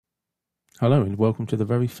Hello and welcome to the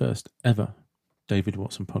very first ever David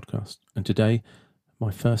Watson podcast. And today, my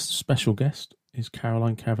first special guest is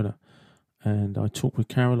Caroline Kavanagh. And I talk with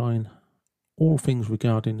Caroline all things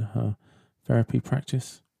regarding her therapy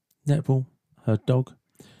practice, netball, her dog,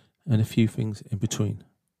 and a few things in between.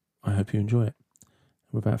 I hope you enjoy it.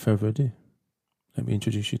 Without further ado, let me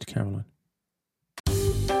introduce you to Caroline.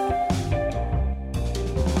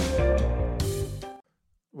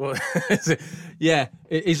 Well, yeah,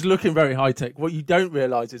 it's looking very high tech. What you don't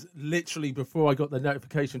realise is, literally before I got the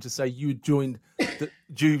notification to say you joined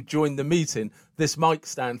the meeting, this mic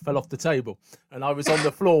stand fell off the table, and I was on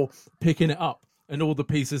the floor picking it up, and all the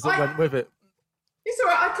pieces that went with it. It's all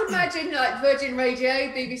right. I can imagine like Virgin Radio,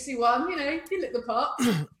 BBC One. You look the part.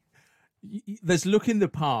 There's looking the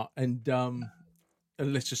part, and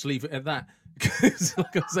let's just leave it at that. Because,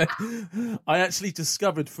 like I said, I actually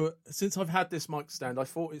discovered since I've had this mic stand, I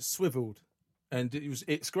thought it swiveled, and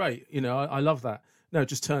it's great. I love that. No, it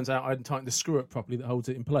just turns out I hadn't tightened the screw up properly that holds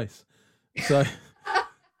it in place. So,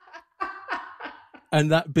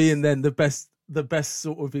 and that being then the best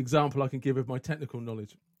sort of example I can give of my technical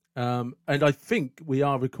knowledge. And I think we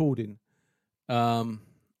are recording.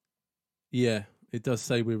 Yeah, it does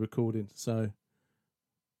say we're recording. So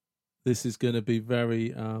this is going to be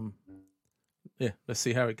very. Yeah, let's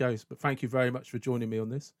see how it goes. But thank you very much for joining me on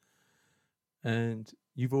this. And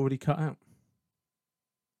you've already cut out.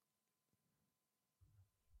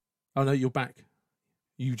 Oh, no, you're back.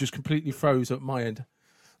 You just completely froze at my end.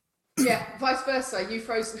 Yeah, vice versa. You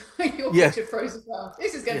froze. Your picture froze as well.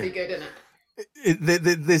 This is going to be good, isn't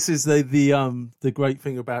it? This is the great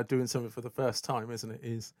thing about doing something for the first time, isn't it?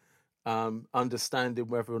 Is understanding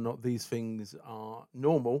whether or not these things are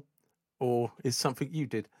normal or is something you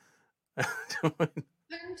did. And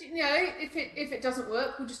if it doesn't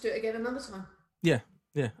work, we'll just do it again another time. Yeah,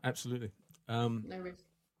 absolutely. No risk.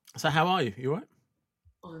 So how are you? You all right?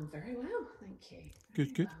 I'm very well, thank you.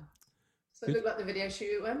 Good. Well. So it looked like the video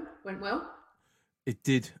shoot went well. It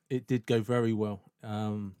did go very well.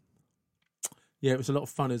 Yeah, it was a lot of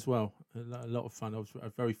fun as well. A lot of fun. I was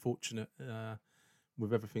very fortunate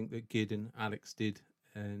with everything that Gid and Alex did,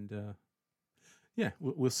 and yeah,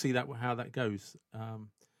 we'll see how that goes.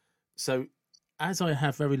 So, as I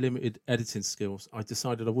have very limited editing skills, I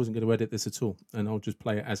decided I wasn't going to edit this at all, and I'll just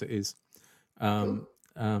play it as it is. But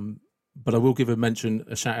I will give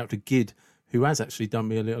a shout out to Gid, who has actually done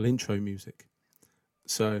me a little intro music.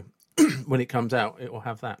 So, when it comes out, it will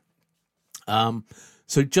have that.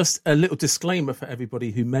 So, just a little disclaimer for everybody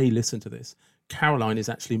who may listen to this: Caroline is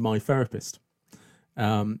actually my therapist,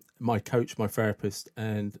 my coach, my therapist,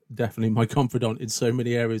 and definitely my confidant in so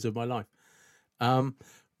many areas of my life.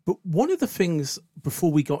 But one of the things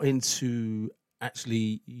before we got into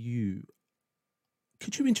actually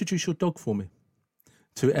could you introduce your dog for me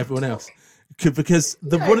to everyone else? Because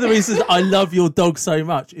one of the reasons I love your dog so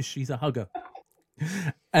much is she's a hugger.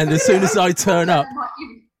 And as soon as I turn up...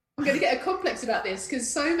 I'm going to get a complex about this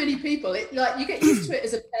because so many people, you get used to it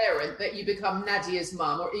as a parent that you become Nadia's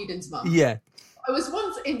mum or Eden's mum. Yeah. I was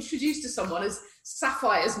once introduced to someone as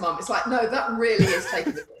Sapphire's mum. It's like, no, that really is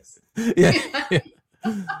taking the piss. Yeah.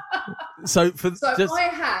 So I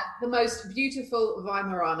had the most beautiful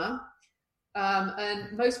Weimaraner,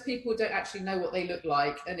 and most people don't actually know what they look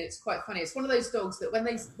like, and it's quite funny. It's one of those dogs that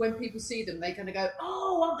when people see them, they kind of go,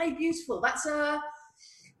 "Oh, aren't they beautiful?"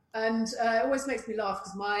 And it always makes me laugh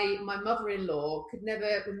because my mother-in-law could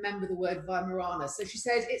never remember the word Weimaraner, so she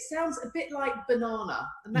said it sounds a bit like banana,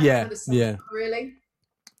 and that kind of stuff, really.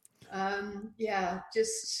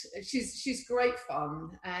 She's great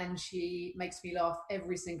fun, and she makes me laugh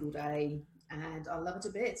every single day, and I love her to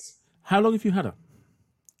bits. How long have you had her?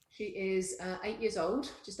 She is 8 years old,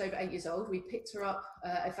 just over 8 years old. We picked her up.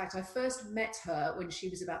 In fact, I first met her when she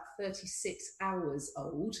was about 36 hours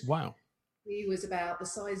old. Wow. She was about the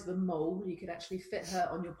size of a mole. You could actually fit her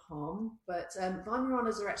on your palm. But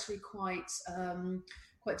Weimaraners are actually quite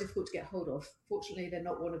difficult to get hold of. Fortunately, they're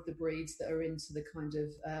not one of the breeds that are into the kind of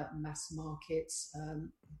mass market,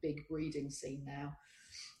 big breeding scene now.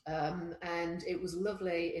 And it was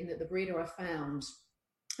lovely in that the breeder I found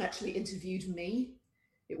actually interviewed me.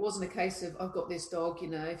 It wasn't a case of, I've got this dog,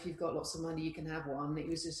 if you've got lots of money, you can have one. It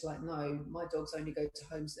was just like, no, my dogs only go to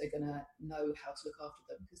homes that are going to know how to look after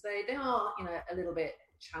them, because they are, a little bit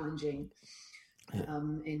challenging.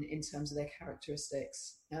 In terms of their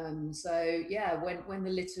characteristics. So yeah, when the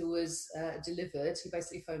litter was delivered, he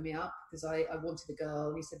basically phoned me up because I wanted a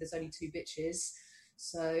girl. He said, there's only 2 bitches.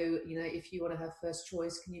 So, if you want to have first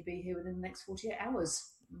choice, can you be here within the next 48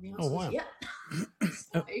 hours? And the answer was, yeah.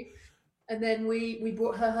 And then we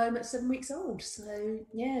brought her home at 7 weeks old. So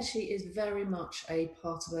yeah, she is very much a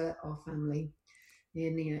part of our family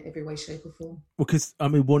in every way, shape, or form. Well, because I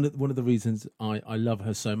mean, one of the reasons I love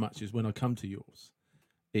her so much is when I come to yours,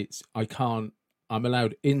 it's I can't. I'm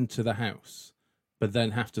allowed into the house, but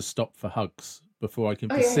then have to stop for hugs before I can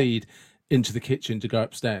Oh yeah, proceed into the kitchen to go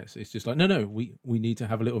upstairs. It's just like no, we need to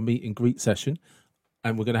have a little meet and greet session,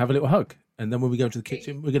 and we're going to have a little hug, and then when we go to the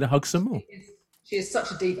kitchen, we're going to hug some more. she is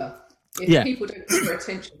such a diva. If Yeah, people don't give her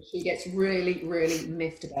attention, she gets really, really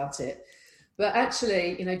miffed about it. But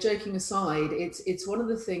actually, joking aside, it's one of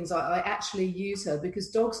the things I actually use her because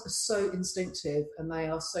dogs are so instinctive and they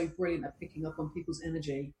are so brilliant at picking up on people's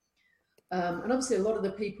energy. And obviously, a lot of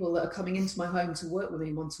the people that are coming into my home to work with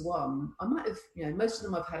me one to one, I might have, most of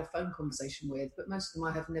them I've had a phone conversation with, but most of them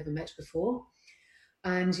I have never met before.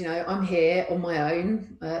 And, I'm here on my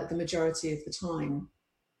own the majority of the time.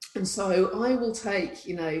 And so I will take,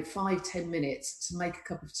 5, 10 minutes to make a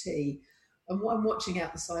cup of tea. And what I'm watching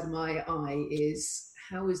out the side of my eye is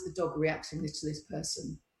how is the dog reacting to this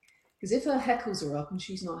person? Because if her heckles are up and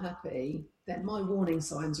she's not happy, then my warning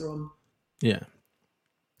signs are on. yeah,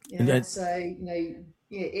 and Yeah, so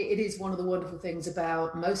it is one of the wonderful things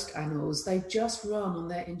about most animals. They just run on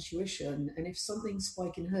their intuition, and if something's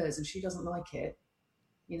spiking hers and she doesn't like it,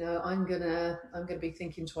 I'm gonna be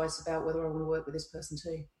thinking twice about whether I want to work with this person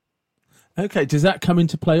too. okay. Does that come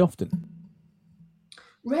into play often?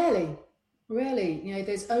 Rarely, rarely.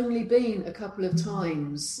 There's only been a couple of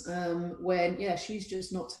times when, yeah, she's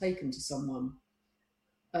just not taken to someone.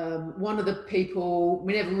 One of the people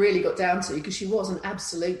we never really got down to because she was an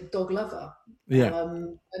absolute dog lover. Yeah.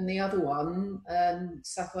 And the other one,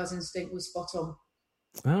 Sapphire's instinct was spot on.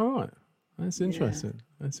 All right. That's Yeah, interesting.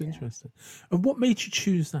 That's yeah. interesting. And what made you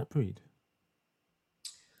choose that breed?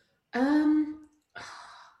 Um,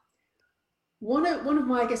 one of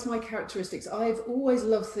my, I guess, my characteristics. I've always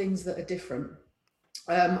loved things that are different.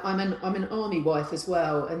 I'm an army wife as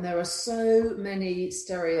well, and there are so many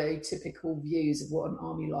stereotypical views of what an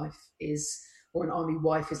army life is, or an army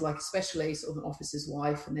wife is like, especially sort of an officer's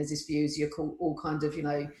wife. And there's this views you're called all kind of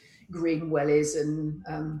green wellies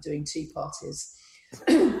and doing tea parties.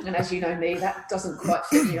 And as you know me, that doesn't quite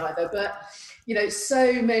fit me either. But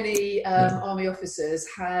so many No. army officers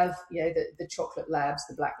have the chocolate labs,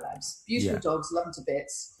 the black labs, beautiful Yeah. dogs, love them to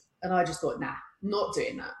bits. And I just thought, nah, not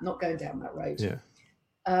doing that, not going down that road. Yeah.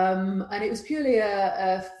 And it was purely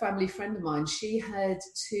a family friend of mine. She had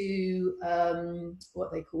two,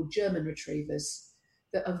 what they call German retrievers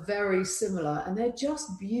that are very similar, and they're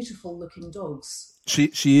just beautiful looking dogs.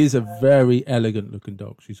 She is a very elegant looking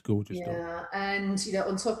dog. She's a gorgeous dog. Yeah, and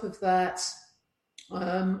on top of that,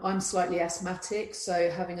 I'm slightly asthmatic,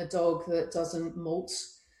 so having a dog that doesn't molt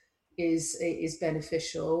is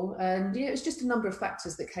beneficial. And it was just a number of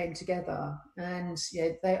factors that came together, and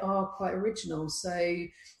they are quite original. So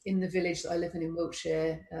in the village that I live in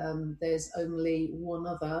Wiltshire, there's only one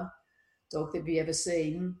other dog that we ever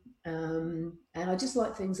seen, and I just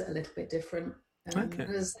like things that are a little bit different. Okay.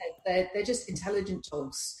 And as I said, they're just intelligent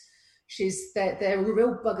dogs. They're a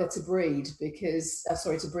real bugger to breed because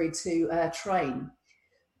sorry, to breed to train,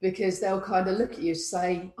 because they'll kind of look at you and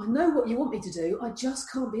say, I know what you want me to do, I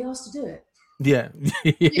just can't be asked to do it. Yeah.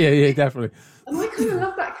 Yeah, definitely. And I kind of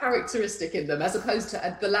love that characteristic in them, as opposed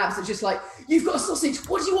to the labs that just like, you've got a sausage,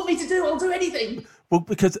 what do you want me to do? I'll do anything. Well,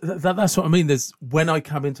 because that's what I mean. There's when I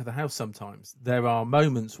come into the house sometimes, there are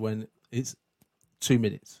moments when it's 2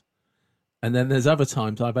 minutes. And then there's other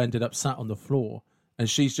times I've ended up sat on the floor and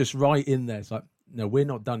she's just right in there. It's like, no, we're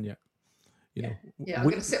not done yet. You Yeah. know, Yeah, I'm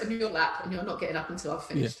going to sit on your lap and you're not getting up until I've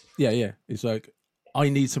yeah, finished. yeah. It's like, I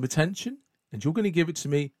need some attention and you're going to give it to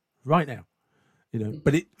me right now.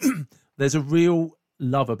 But there's a real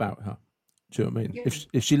love about her. Do you know what I mean? Yeah.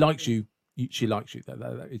 If she likes you, she likes you.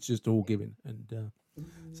 It's just all given. And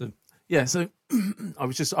so, yeah. So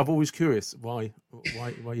I've always curious why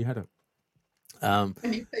you had her. And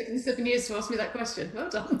you've taken 7 years to ask me that question. Well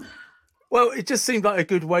done. Well, it just seemed like a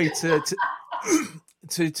good way to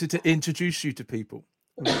introduce you to people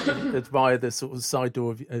via the sort of side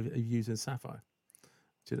door of using Sapphire.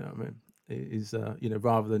 Do you know what I mean? It is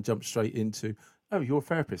rather than jump straight into, oh, you're a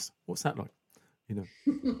therapist. What's that like?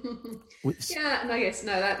 Which, Yeah, no, yes,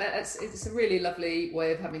 no, that's it's a really lovely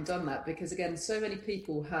way of having done that, because again, so many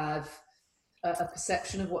people have a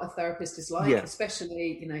perception of what a therapist is like, yeah,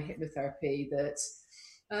 especially hypnotherapy. That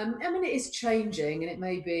I mean, it is changing, and it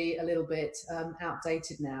may be a little bit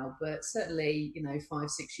outdated now, but certainly 5,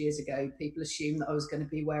 6 years ago, people assumed that I was going to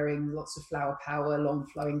be wearing lots of flower power, long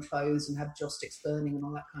flowing clothes, and have joss sticks burning and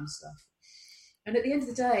all that kind of stuff. And at the end of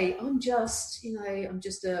the day, I'm just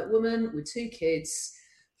a woman with two kids,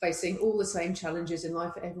 facing all the same challenges in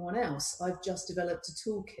life that everyone else. I've just developed a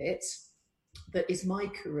toolkit that is my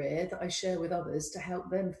career that I share with others to help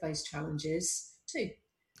them face challenges too.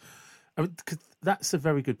 I mean, 'cause that's a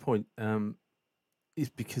very good point. Is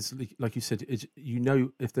because, like you said,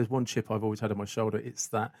 if there's one chip I've always had on my shoulder, it's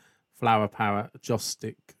that flower power joss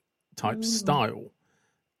stick type style.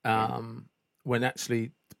 When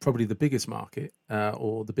actually, probably the biggest market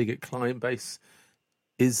or the biggest client base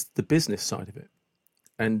is the business side of it,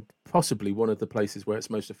 and possibly one of the places where it's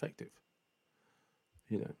most effective.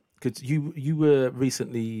 Because you were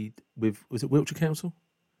recently was it Wiltshire Council?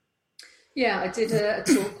 Yeah, I did a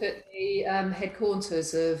talk at the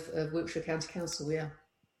headquarters of Wiltshire County Council. Yeah.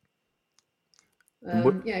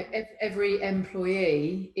 Every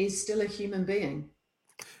employee is still a human being.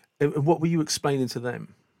 What were you explaining to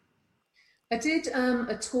them? I did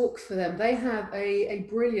a talk for them. They have a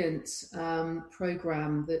brilliant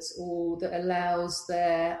program that allows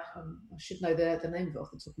I should know the name of it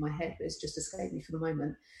off the top of my head, but it's just escaped me for the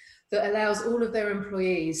moment, that allows all of their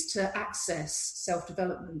employees to access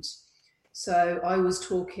self-development. So I was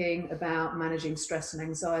talking about managing stress and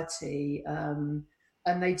anxiety,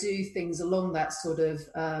 and they do things along that sort of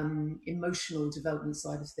emotional development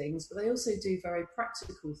side of things, but they also do very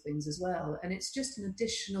practical things as well. And it's just an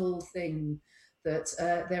additional thing that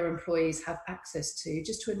their employees have access to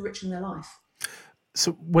just to enriching their life.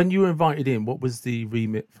 So when you were invited in, what was the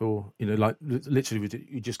remit for, like literally,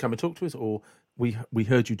 you just come and talk to us, or we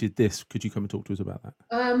heard you did this, could you come and talk to us about that?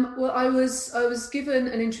 Well, I was given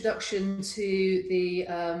an introduction to the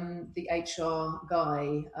HR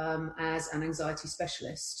guy as an anxiety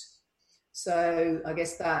specialist. So I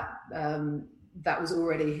guess that was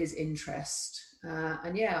already his interest.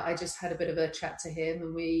 And yeah, I just had a bit of a chat to him,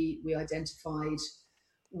 and we identified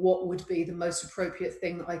what would be the most appropriate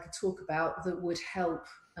thing that I could talk about that would help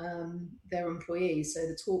their employees. So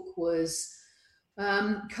the talk was,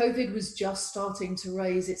 COVID was just starting to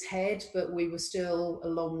raise its head, but we were still a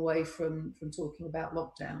long way from talking about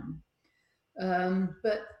lockdown.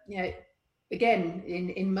 But again,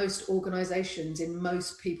 in most organisations, in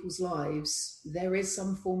most people's lives, there is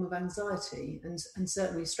some form of anxiety and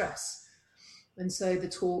certainly stress. And so the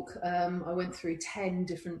talk, I went through 10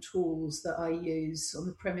 different tools that I use on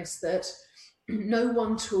the premise that no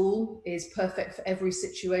one tool is perfect for every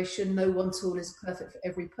situation. No one tool is perfect for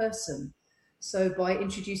every person. So by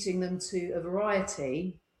introducing them to a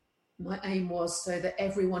variety, my aim was so that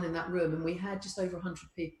everyone in that room, and we had just over 100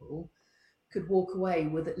 people, could walk away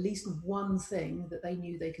with at least one thing that they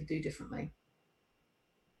knew they could do differently.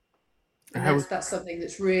 And that's something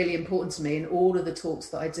that's really important to me in all of the talks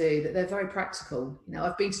that I do, that they're very practical.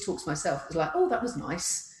 I've been to talks myself. It's like, oh, that was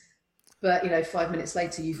nice. But, 5 minutes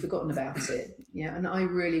later, you've forgotten about it. And I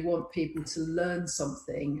really want people to learn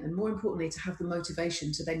something, and more importantly, to have the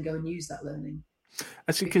motivation to then go and use that learning.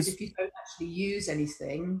 Actually, because if you don't actually use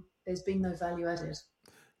anything, there's been no value added.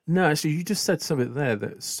 No, actually, you just said something there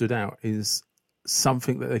that stood out, is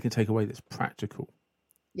something that they can take away that's practical.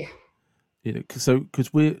 Yeah.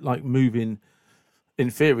 Because we're like moving, in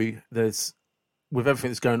theory, with everything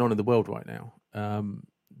that's going on in the world right now,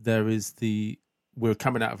 we're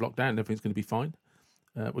coming out of lockdown and everything's going to be fine.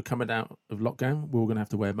 We're coming out of lockdown, we're all going to have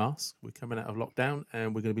to wear masks. We're coming out of lockdown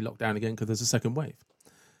and we're going to be locked down again because there's a second wave.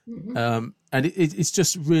 Mm-hmm. And it's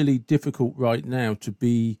just really difficult right now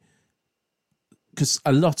because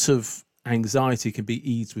a lot of anxiety can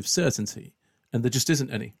be eased with certainty, and there just isn't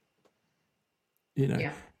any.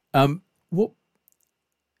 Yeah. What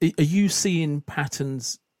are you seeing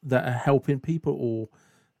patterns that are helping people, or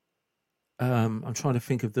I'm trying to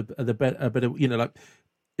think of the better, like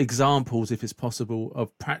examples, if it's possible,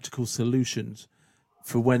 of practical solutions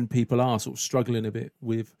for when people are sort of struggling a bit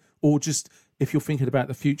with, or just if you're thinking about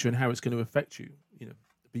the future and how it's going to affect you,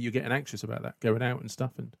 but you're getting anxious about that going out and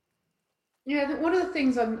stuff. And yeah, one of the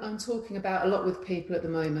things I'm talking about a lot with people at the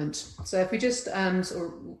moment. So if we just sort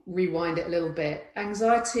of rewind it a little bit,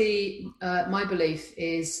 anxiety, my belief,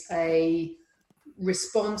 is a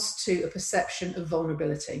response to a perception of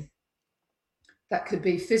vulnerability. That could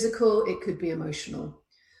be physical, it could be emotional.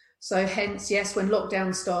 So hence, yes, when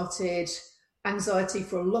lockdown started, anxiety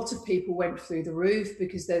for a lot of people went through the roof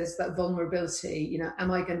because there's that vulnerability.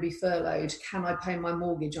 Am I going to be furloughed? Can I pay my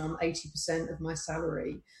mortgage on 80% of my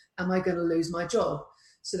salary? Am I going to lose my job?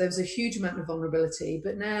 So there was a huge amount of vulnerability.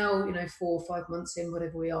 But now, 4 or 5 months in,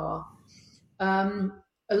 whatever we are,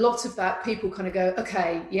 a lot of that, people kind of go,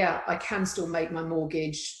 okay, yeah, I can still make my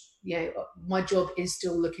mortgage. My job is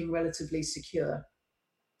still looking relatively secure.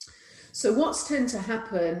 So what's tend to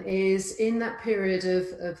happen is in that period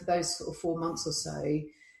of those sort of 4 months or so,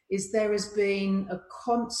 is there has been a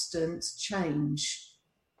constant change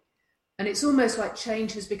And it's almost like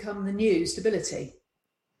change has become the new stability.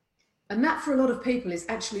 And that for a lot of people is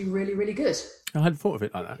actually really, really good. I hadn't thought of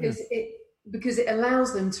it like that. Because it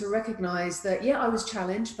allows them to recognize that, yeah, I was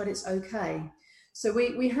challenged, but it's okay. So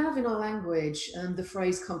we have in our language the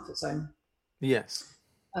phrase comfort zone. Yes.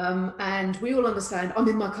 And we all understand I'm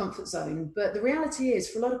in my comfort zone. But the reality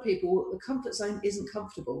is, for a lot of people, the comfort zone isn't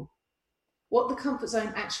comfortable. What the comfort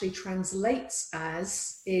zone actually translates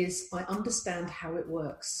as is I understand how it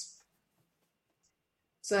works.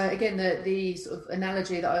 So again, the sort of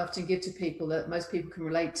analogy that I often give to people that most people can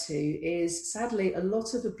relate to is, sadly, a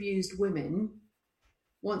lot of abused women,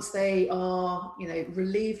 once they are,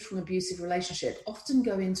 relieved from abusive relationship, often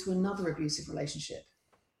go into another abusive relationship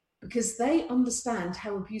because they understand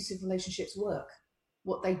how abusive relationships work.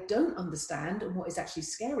 What they don't understand and what is actually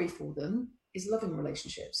scary for them is loving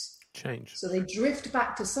relationships. Change. So they drift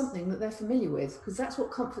back to something that they're familiar with, because that's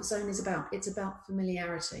what comfort zone is about. It's about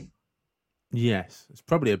familiarity. Yes, it's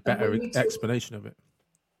probably a better explanation of it.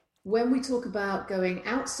 When we talk about going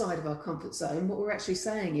outside of our comfort zone, what we're actually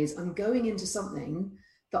saying is I'm going into something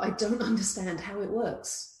that I don't understand how it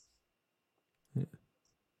works.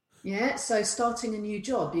 Yeah. So starting a new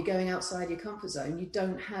job, you're going outside your comfort zone. You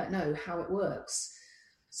don't know how it works.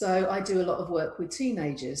 So I do a lot of work with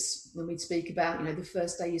teenagers when we speak about, the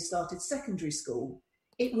first day you started secondary school.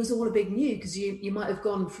 It was all a big new because you might have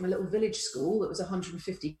gone from a little village school that was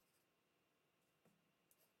 150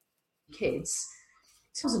 kids,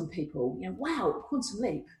 1,000 people, wow, quantum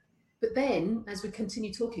leap. But then as we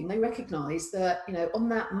continue talking, they recognize that, on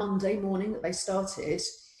that Monday morning that they started,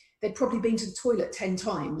 they'd probably been to the toilet 10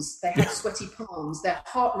 times. They had sweaty palms. Their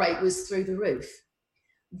heart rate was through the roof.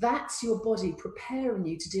 That's your body preparing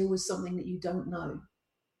you to deal with something that you don't know.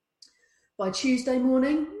 By Tuesday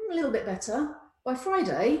morning, a little bit better. By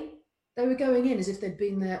Friday, they were going in as if they'd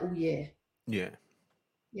been there all year. Yeah.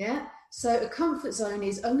 Yeah. So a comfort zone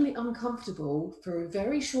is only uncomfortable for a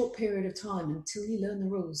very short period of time until you learn the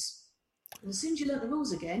rules. And as soon as you learn the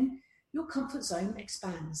rules again, your comfort zone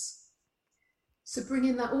expands. So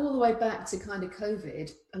bringing that all the way back to kind of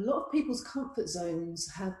COVID, a lot of people's comfort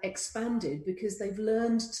zones have expanded because they've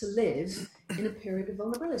learned to live in a period of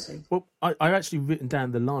vulnerability. Well, I've actually written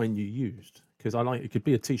down the line you used because I like it. Could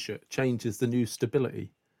be a T-shirt. Change is the new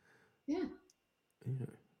stability. Yeah.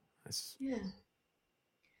 Yeah.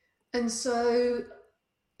 And so,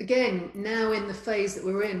 again, now in the phase that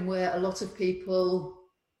we're in, where a lot of people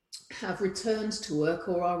have returned to work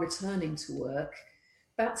or are returning to work,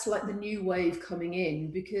 that's like the new wave coming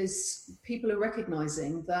in because people are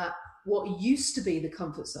recognizing that what used to be the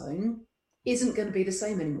comfort zone isn't going to be the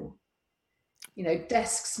same anymore.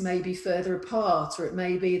 Desks may be further apart, or it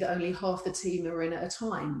may be that only half the team are in at a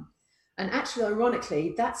time. And actually,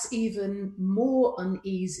 ironically, that's even more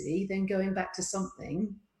uneasy than going back to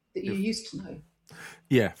something that you used to know.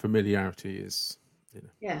 Yeah, familiarity is.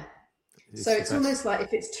 Yeah. So it's almost like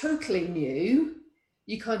if it's totally new,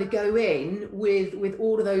 you kind of go in with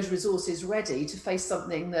all of those resources ready to face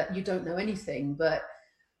something that you don't know anything, but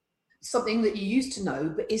something that you used to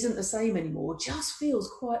know but isn't the same anymore just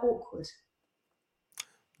feels quite awkward.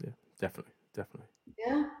 Yeah, definitely.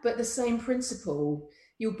 Yeah, but the same principle.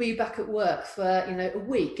 You'll be back at work for, a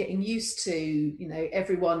week, getting used to,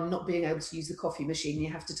 everyone not being able to use the coffee machine.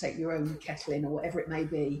 You have to take your own kettle in or whatever it may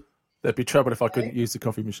be. There'd be trouble if I couldn't use the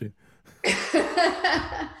coffee machine.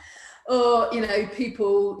 Or,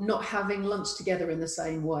 people not having lunch together in the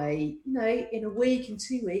same way. In a week, in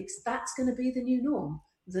 2 weeks, that's going to be the new norm,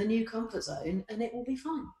 the new comfort zone, and it will be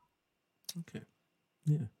fine. Okay.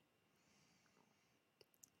 Yeah.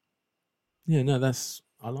 Yeah, no,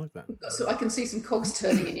 I like that. So I can see some cogs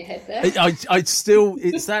turning in your head there.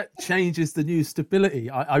 It's that change is the new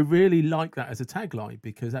stability. I really like that as a tagline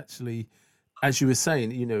because actually, as you were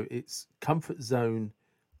saying, it's comfort zone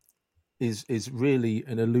is really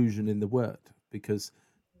an illusion in the word because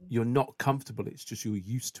you're not comfortable. It's just you're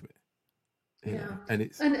used to it. Yeah. And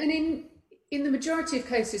it's and in the majority of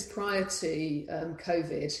cases prior to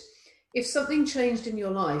COVID, if something changed in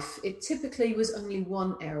your life, it typically was only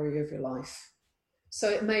one area of your life. So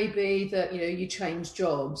it may be that, you changed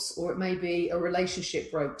jobs, or it may be a relationship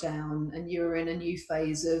broke down and you're in a new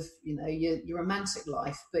phase of, your romantic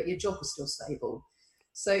life, but your job was still stable.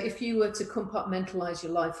 So if you were to compartmentalize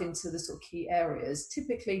your life into the sort of key areas,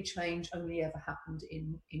 typically change only ever happened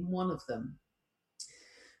in one of them.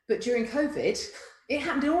 But during COVID, it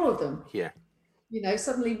happened in all of them. Yeah.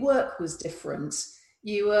 Suddenly work was different.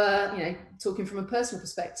 You were, talking from a personal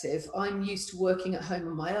perspective, I'm used to working at home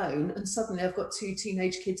on my own, and suddenly I've got 2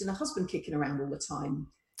 teenage kids and a husband kicking around all the time,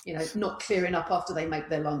 not clearing up after they make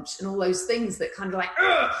their lunch and all those things that kind of like,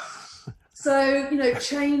 ugh! So,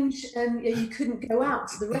 change, and you couldn't go out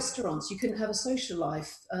to the restaurants, you couldn't have a social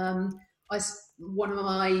life. One of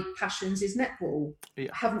my passions is netball. Yeah.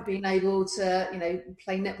 I haven't been able to,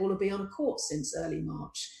 play netball or be on a court since early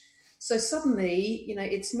March. So suddenly,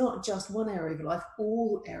 it's not just one area of your life,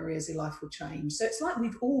 all areas of life will change. So it's like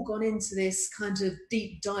we've all gone into this kind of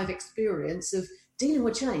deep dive experience of dealing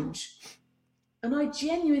with change. And I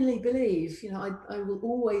genuinely believe, I will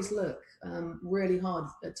always look really hard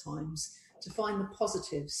at times to find the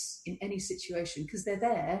positives in any situation, because they're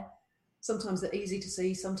there. Sometimes they're easy to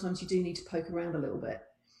see, sometimes you do need to poke around a little bit.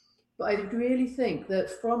 But I really think that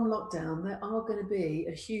from lockdown, there are going to be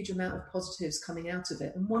a huge amount of positives coming out of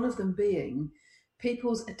it. And one of them being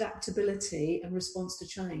people's adaptability and response to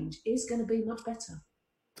change is going to be much better.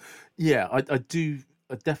 Yeah, I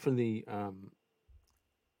definitely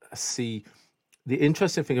see. The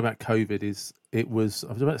interesting thing about COVID is I was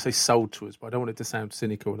about to say sold to us, but I don't want it to sound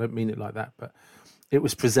cynical. I don't mean it like that, but it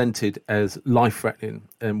was presented as life-threatening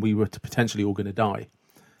and we were potentially all going to die.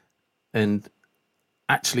 And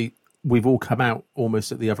actually, we've all come out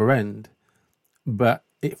almost at the other end, but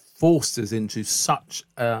it forced us into such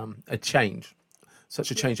a change, such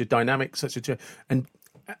a change of dynamic, and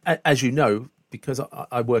as you know, because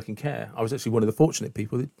I work in care, I was actually one of the fortunate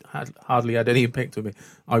people that hardly had any impact on me.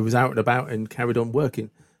 I was out and about and carried on working,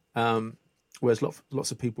 whereas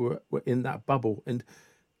lots of people were in that bubble. And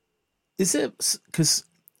is it because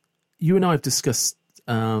you and I have discussed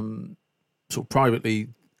sort of privately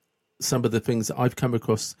some of the things that I've come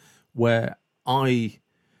across where I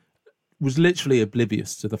was literally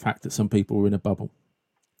oblivious to the fact that some people were in a bubble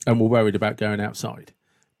and were worried about going outside,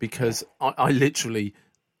 because I literally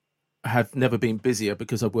have never been busier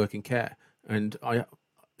because I work in care, and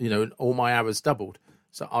all my hours doubled.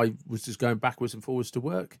 So I was just going backwards and forwards to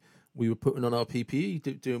work. We were putting on our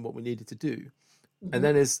PPE, doing what we needed to do. Mm-hmm. And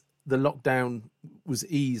then as the lockdown was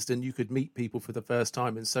eased and you could meet people for the first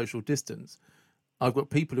time in social distance, I've got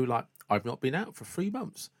people who are like, I've not been out for 3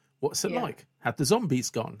 months. What's it like? Have the zombies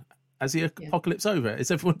gone? Has the apocalypse over? Is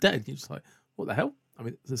everyone dead? You're just like, what the hell? I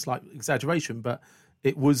mean, it's like exaggeration, but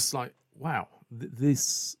it was like, wow,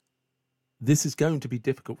 this is going to be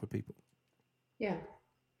difficult for people. Yeah.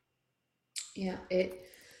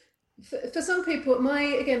 For some people,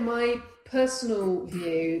 my personal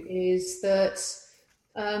view is that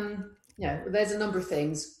there's a number of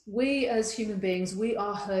things. We as human beings, we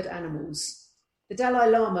are herd animals. The Dalai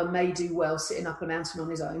Lama may do well sitting up a mountain on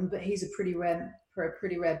his own, but he's a pretty rare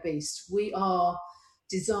beast. We are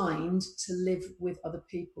designed to live with other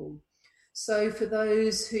people. So for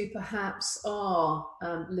those who perhaps are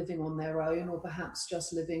living on their own, or perhaps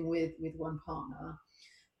just living with one partner,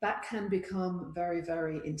 that can become very,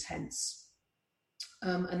 very intense.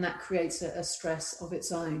 And that creates a stress of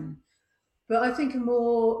its own. But I think a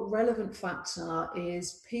more relevant factor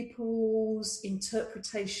is people's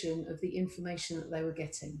interpretation of the information that they were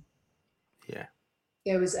getting. Yeah.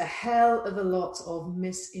 There was a hell of a lot of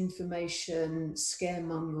misinformation,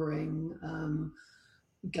 scaremongering,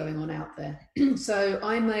 going on out there. So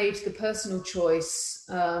I made the personal choice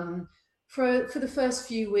for the first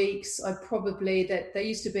few weeks. I probably, there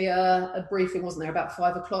used to be a briefing, wasn't there, about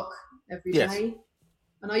 5 o'clock every day,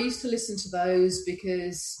 and I used to listen to those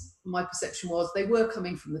because my perception was they were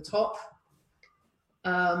coming from the top,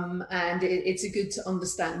 and it's good to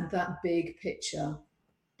understand that big picture.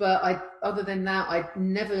 But other than that, I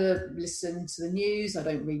never listened to the news. I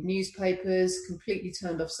don't read newspapers. Completely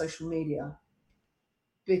turned off social media.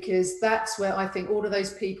 Because that's where I think all of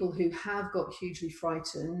those people who have got hugely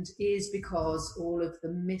frightened is because all of the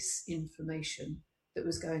misinformation that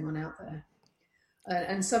was going on out there.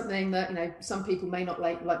 And something that, some people may not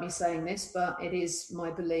like me saying this, but it is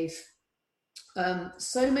my belief.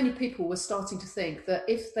 So many people were starting to think that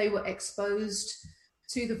if they were exposed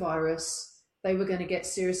to the virus, they were going to get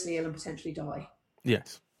seriously ill and potentially die.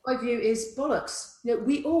 Yes. My view is bollocks.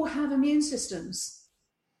 We all have immune systems.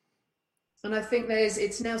 And I think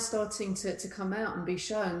it's now starting to come out and be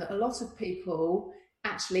shown that a lot of people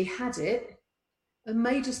actually had it and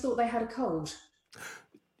may just thought they had a cold.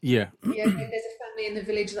 Yeah. There's a family in the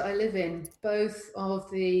village that I live in. Both of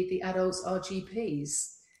the adults are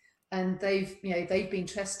GPs, and they've been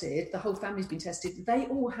tested. The whole family's been tested. They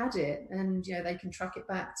all had it, and they can track it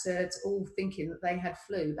back to all thinking that they had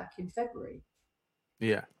flu back in February.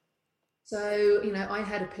 Yeah. So, I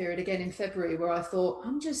had a period again in February where I thought,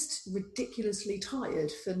 I'm just ridiculously tired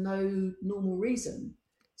for no normal reason.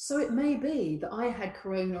 So it may be that I had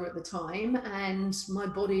corona at the time and my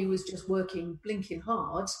body was just working blinking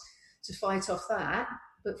hard to fight off that.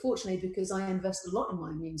 But fortunately, because I invest a lot in my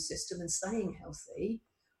immune system and staying healthy,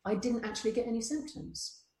 I didn't actually get any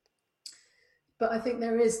symptoms. But I think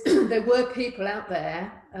there were people out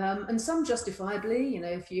there, and some justifiably,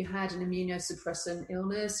 if you had an immunosuppressant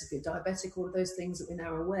illness, if you're diabetic, all of those things that we're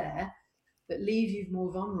now aware that leave you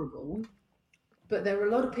more vulnerable. But there were a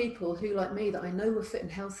lot of people who, like me, that I know were fit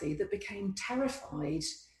and healthy, that became terrified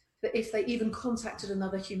that if they even contacted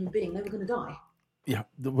another human being, they were going to die. Yeah,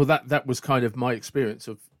 well, that was kind of my experience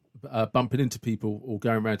of bumping into people or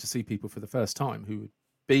going around to see people for the first time who had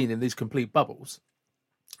been in these complete bubbles.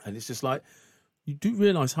 And it's just like, you do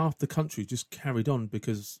realise half the country just carried on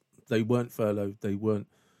because they weren't furloughed, they weren't,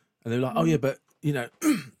 and they're like, oh yeah, but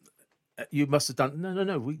you must have done.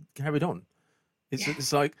 No, we carried on.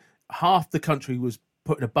 It's like half the country was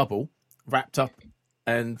put in a bubble, wrapped up,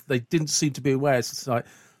 and they didn't seem to be aware. It's like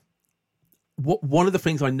one of the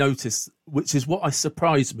things I noticed, which is what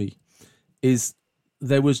surprised me, is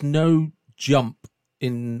there was no jump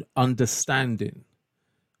in understanding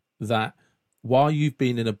that while you've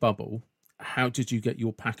been in a bubble, how did you get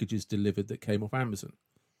your packages delivered that came off Amazon?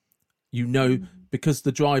 Because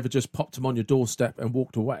the driver just popped them on your doorstep and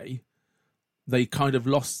walked away, they kind of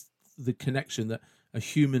lost the connection that a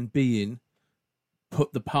human being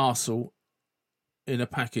put the parcel in a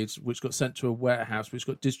package which got sent to a warehouse, which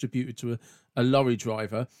got distributed to a lorry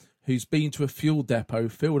driver who's been to a fuel depot,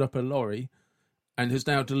 filled up a lorry, and has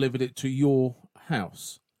now delivered it to your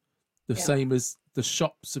house. The same as the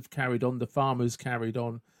shops have carried on, the farmers carried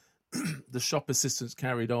on, the shop assistants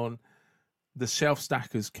carried on, the shelf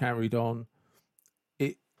stackers carried on.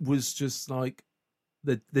 It was just like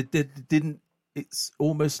they didn't. It's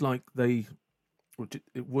almost like it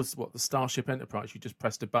was the Starship Enterprise. You just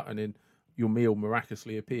pressed a button and your meal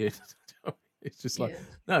miraculously appeared. It's just like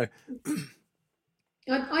no.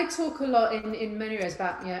 I talk a lot in many areas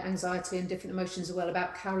about anxiety and different emotions as well,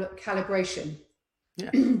 about calibration.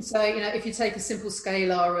 Yeah. So if you take a simple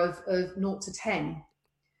scalar of 0 to 10.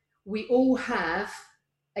 We all have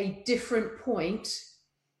a different point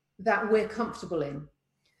that we're comfortable in.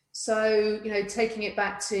 So, taking it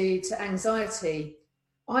back to anxiety,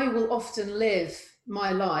 I will often live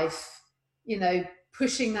my life,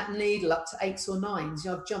 pushing that needle up to 8s or 9s.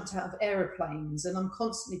 I've jumped out of aeroplanes and I'm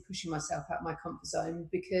constantly pushing myself out of my comfort zone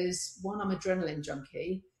because, one, I'm adrenaline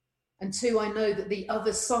junkie, and 2, I know that the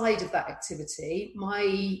other side of that activity,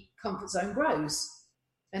 my comfort zone grows.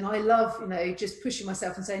 And I love, just pushing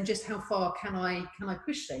myself and saying, just how far can I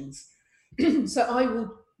push things? So I will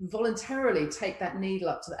voluntarily take that needle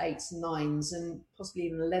up to the 8s and 9s and possibly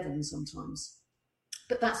even 11s sometimes.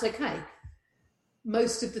 But that's okay.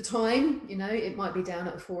 Most of the time, it might be down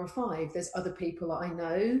at a 4 or 5. There's other people that I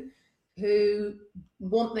know who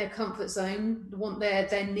want their comfort zone, want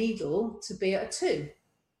their needle to be at a 2.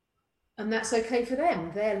 And that's okay for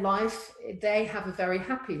them. Their life, they have a very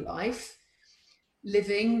happy life.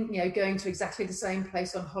 Living, going to exactly the same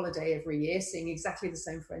place on holiday every year, seeing exactly the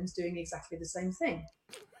same friends, doing exactly the same thing.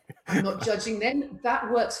 I'm not judging them.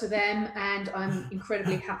 That works for them, and I'm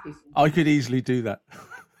incredibly happy for them. I could easily do that.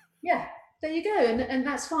 Yeah, there you go. And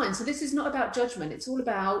that's fine. So this is not about judgment. It's all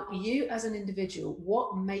about you as an individual.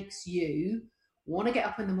 What makes you want to get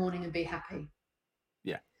up in the morning and be happy?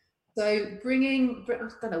 Yeah. So I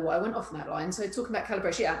don't know why I went off on that line. So talking about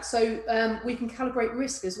calibration, yeah. So we can calibrate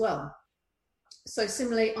risk as well. So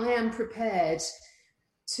similarly, I am prepared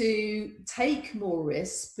to take more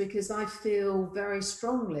risks because I feel very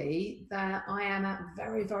strongly that I am at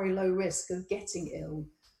very, very low risk of getting ill,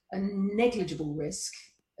 a negligible risk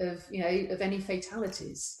of any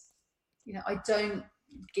fatalities. I don't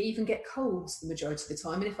even get colds the majority of the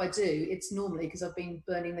time, and if I do, it's normally because I've been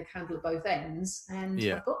burning the candle at both ends and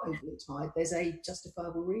I've got overly tired. There's a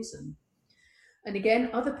justifiable reason. And again,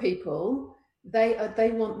 other people,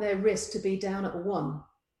 they want their risk to be down at a 1.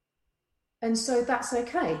 And so that's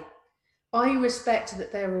okay. I respect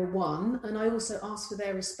that they're a 1, and I also ask for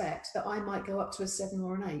their respect that I might go up to a 7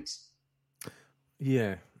 or an 8.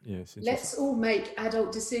 Yeah. Let's all make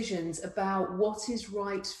adult decisions about what is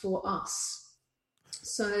right for us.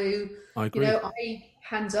 So, I agree. I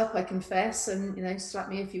hands up, I confess, and slap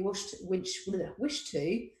me if you wish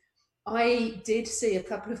to. I did see a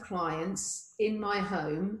couple of clients in my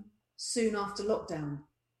home soon after lockdown,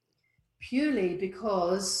 purely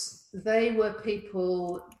because they were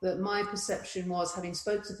people that my perception was, having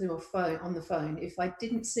spoken to them on the phone, if I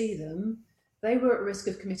didn't see them, they were at risk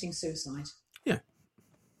of committing suicide. Yeah.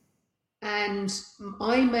 And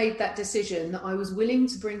I made that decision that I was willing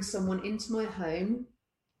to bring someone into my home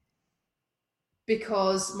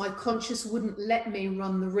because my conscience wouldn't let me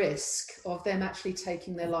run the risk of them actually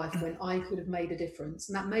taking their life when I could have made a difference.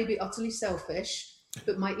 And that may be utterly selfish,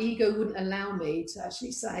 but my ego wouldn't allow me to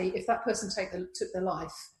actually say, if that person took their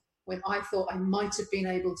life, when I thought I might have been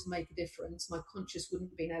able to make a difference, my conscious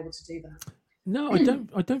wouldn't have been able to do that. No,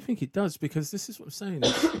 I don't think it does, because this is what I'm saying.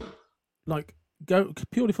 It's like, go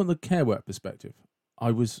purely from the care work perspective.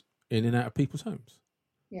 I was in and out of people's homes.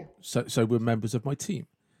 Yeah. So we're members of my team,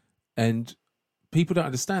 and people don't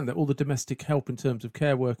understand that all the domestic help in terms of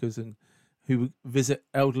care workers and who visit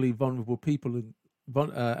elderly, vulnerable people and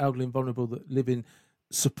elderly and vulnerable that live in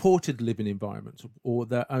supported living environments or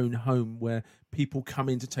their own home where people come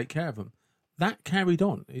in to take care of them, that carried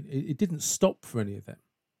on. It didn't stop for any of them.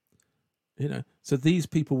 You know, so these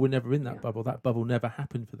people were never in that bubble. That bubble never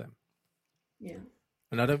happened for them. Yeah.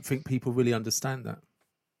 And I don't think people really understand that.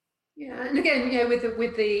 Yeah, and again,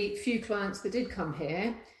 with the few clients that did come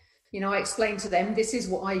here, I explained to them, this is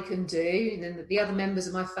what I can do. And then the other members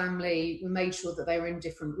of my family, we made sure that they were in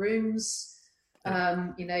different rooms.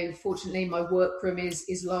 Fortunately, my workroom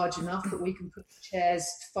is large enough that we can put the chairs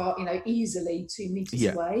far, easily 2 meters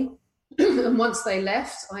away. And once they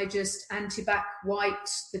left, I just anti-bac wiped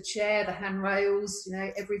the chair, the handrails,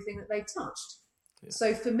 everything that they touched. Yeah.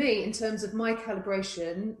 So for me, in terms of my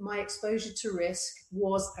calibration, my exposure to risk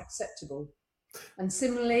was acceptable. And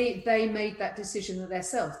similarly, they made that decision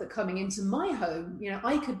themselves, that coming into my home,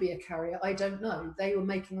 I could be a carrier. I don't know. They were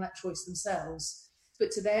making that choice themselves.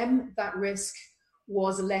 But to them, that risk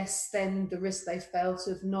was less than the risk they felt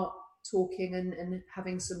of not talking and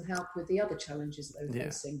having some help with the other challenges that they were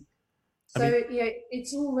facing. So,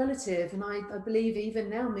 it's all relative. And I believe even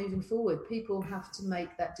now, moving forward, people have to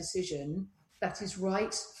make that decision that is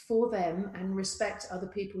right for them and respect other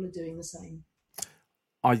people are doing the same.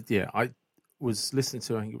 I was listening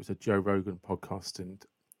to, I think it was a Joe Rogan podcast, and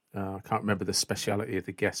I can't remember the speciality of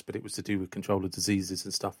the guest, but it was to do with control of diseases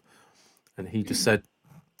and stuff. And he just said,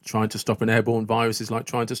 trying to stop an airborne virus is like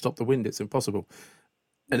trying to stop the wind. It's impossible.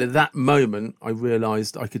 And at that moment, I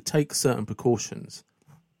realised I could take certain precautions,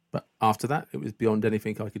 but after that, it was beyond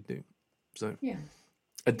anything I could do. So,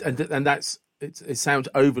 and that's, it sounds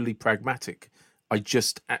overly pragmatic. I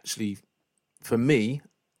just actually, for me,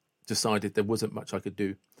 decided there wasn't much I could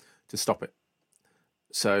do to stop it.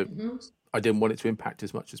 So I didn't want it to impact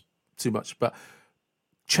too much, but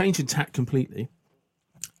changing tack completely.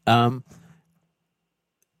 I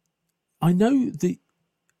know that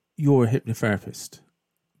you're a hypnotherapist,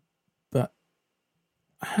 but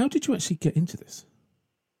how did you actually get into this?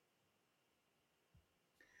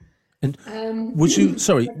 And was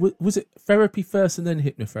it therapy first and then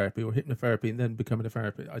hypnotherapy, or hypnotherapy and then becoming a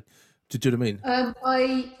therapist? Do you know what I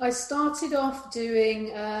mean? I started off doing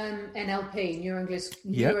NLP,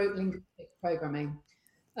 neuro-linguistic programming.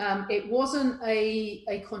 It wasn't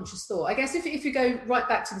a conscious thought. I guess if you go right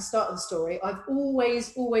back to the start of the story, I've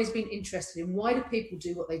always been interested in why do people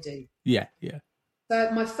do what they do. Yeah. So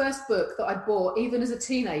my first book that I bought, even as a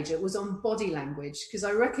teenager, was on body language, because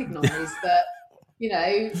I recognised that,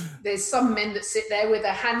 there's some men that sit there with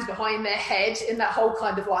their hands behind their head in that whole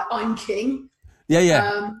kind of like, I'm king.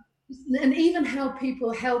 Yeah. And even how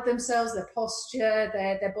people held themselves, their posture,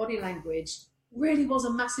 their body language really was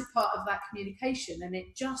a massive part of that communication. And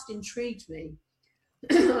it just intrigued me.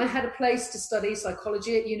 I had a place to study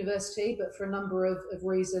psychology at university, but for a number of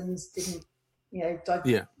reasons didn't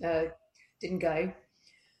go.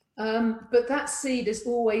 But that seed has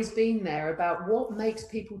always been there about what makes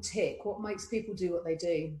people tick, what makes people do what they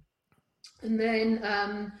do. And then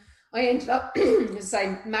I ended up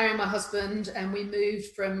marrying my husband, and we moved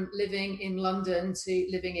from living in London to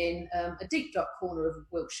living in a deep dark corner of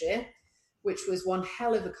Wiltshire, which was one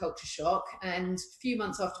hell of a culture shock. And a few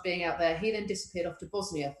months after being out there, he then disappeared off to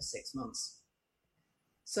Bosnia for 6 months.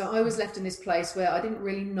 So I was left in this place where I didn't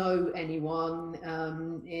really know anyone.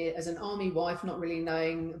 As an army wife, not really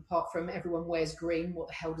knowing, apart from everyone wears green, what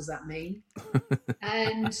the hell does that mean?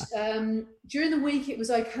 And during the week, it was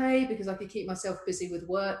okay because I could keep myself busy with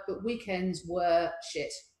work, but weekends were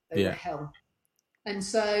shit. They were hell. And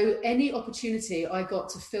so any opportunity I got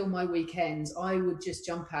to fill my weekends, I would just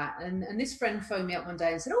jump at. And this friend phoned me up one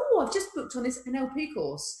day and said, I've just booked on this NLP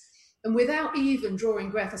course. And without even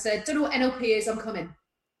drawing breath, I said, don't know what NLP is, I'm coming.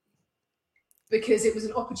 Because it was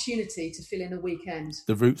an opportunity to fill in a weekend.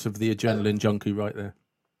 The roots of the adrenaline junkie right there.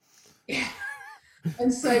 Yeah.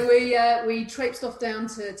 And so we traipsed off down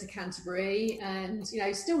to Canterbury, and,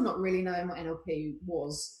 still not really knowing what NLP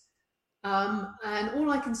was. And all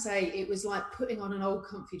I can say, it was like putting on an old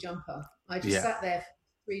comfy jumper. I just sat there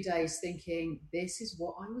for 3 days thinking, this is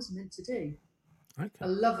what I was meant to do. Okay. I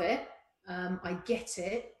love it. I get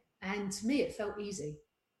it. And to me, it felt easy.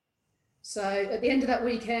 So at the end of that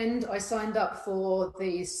weekend, I signed up for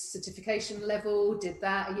the certification level, did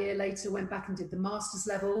that. A year later, went back and did the master's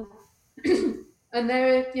level. And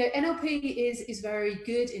there, NLP is very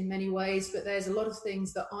good in many ways, but there's a lot of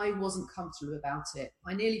things that I wasn't comfortable about it.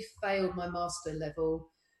 I nearly failed my master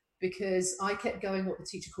level because I kept going what the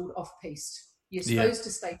teacher called off-piste. You're supposed to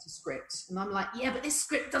state a script. And I'm like, yeah, but this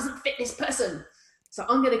script doesn't fit this person. So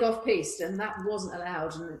I'm going to go off-piste. And that wasn't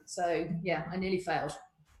allowed. And so, yeah, I nearly failed.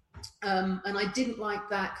 And I didn't like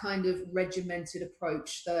that kind of regimented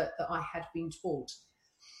approach that I had been taught.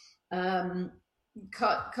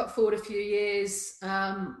 Cut forward a few years,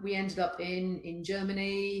 we ended up in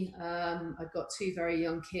Germany. I've got two very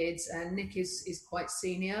young kids, and Nick is quite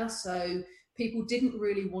senior, so people didn't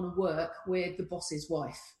really want to work with the boss's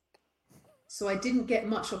wife. So I didn't get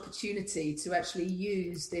much opportunity to actually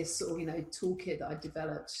use this sort of, toolkit that I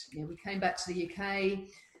developed. We came back to the UK,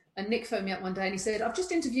 and Nick phoned me up one day and he said, I've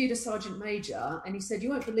just interviewed a sergeant major, and he said, you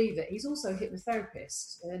won't believe it, he's also a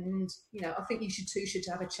hypnotherapist, and I think you should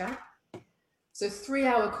have a chat. So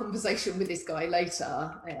 3-hour conversation with this guy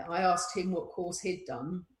later, I asked him what course he'd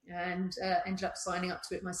done, and ended up signing up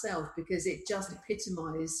to it myself, because it just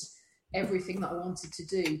epitomized everything that I wanted to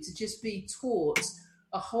do, to just be taught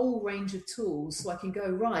a whole range of tools. So I can go,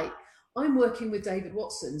 right, I'm working with David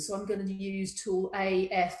Watson, so I'm going to use tool A,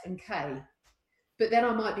 F, and K. But then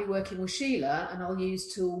I might be working with Sheila, and I'll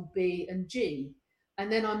use tool B and G.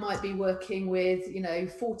 And then I might be working with,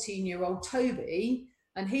 14-year-old Toby,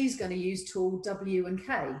 and he's going to use tool W and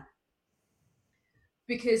K.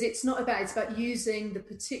 Because it's about using the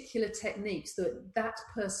particular techniques that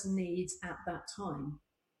person needs at that time.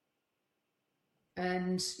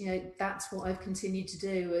 And, that's what I've continued to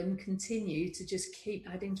do, and continue to just keep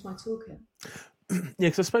adding to my toolkit. Yeah,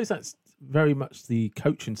 because I suppose that's very much the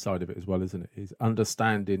coaching side of it as well, isn't it? Is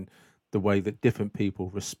understanding the way that different people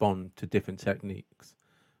respond to different techniques.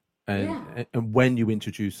 And when you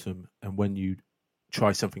introduce them and when you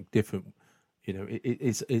try something different,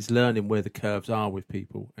 it's learning where the curves are with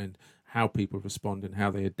people and how people respond and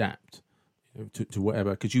how they adapt to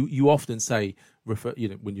whatever. Because you often say,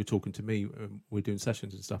 when you're talking to me, we're doing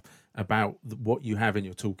sessions and stuff, about what you have in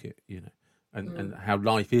your toolkit, and how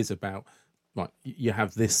life is about, like, you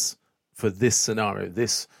have this for this scenario,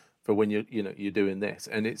 this for when you're doing this.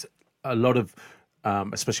 And it's a lot of,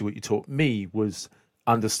 especially what you taught me, was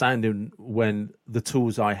understanding when the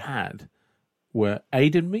tools I had were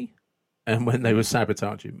aiding me and when they were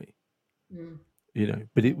sabotaging me.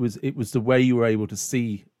 But it was the way you were able to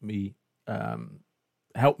see me,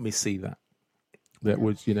 help me see that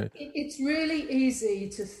was, it's really easy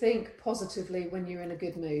to think positively when you're in a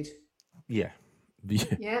good mood. Yeah.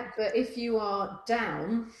 But if you are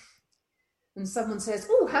down and someone says,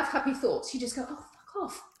 oh, have happy thoughts, you just go, oh, fuck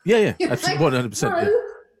off. That's 100%. No,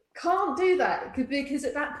 can't do that, because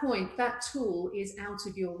at that point that tool is out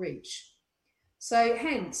of your reach. So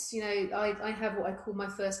hence, I have what I call my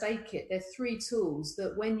first aid kit. They're 3 tools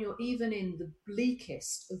that when you're even in the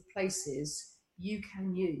bleakest of places, you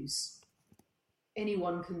can use.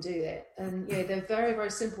 Anyone can do it. And they're very, very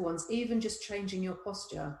simple ones, even just changing your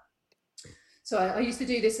posture. So I used to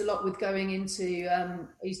do this a lot with going into,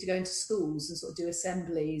 I used to go into schools and sort of do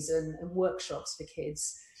assemblies and workshops for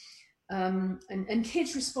kids. And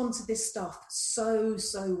kids respond to this stuff so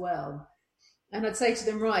well. And I'd say to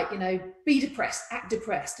them, right, be depressed, act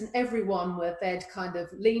depressed. And everyone, where they'd kind of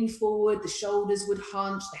lean forward, the shoulders would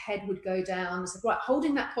hunch, the head would go down. It's like, right,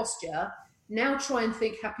 holding that posture, now try and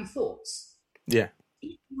think happy thoughts. Yeah.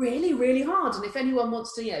 It's really, really hard. And if anyone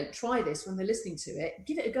wants to, try this when they're listening to it,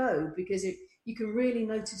 give it a go, because you can really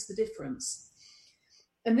notice the difference.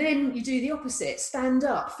 And then you do the opposite. Stand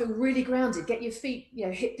up, feel really grounded, get your feet,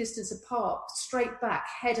 hip distance apart, straight back,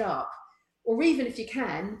 head up. Or even if you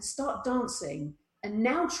can, start dancing, and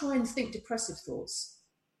now try and think depressive thoughts.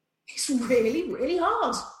 It's really, really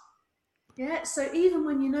hard. Yeah, so even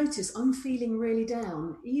when you notice I'm feeling really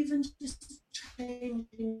down, even just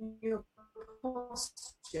changing your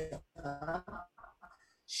posture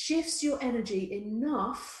shifts your energy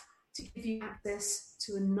enough to give you access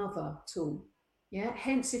to another tool. Yeah,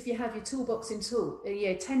 hence if you have your toolbox 10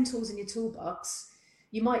 tools in your toolbox,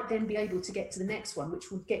 you might then be able to get to the next one,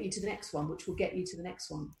 which will get you to the next one, which will get you to the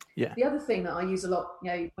next one. Yeah. The other thing that I use a lot,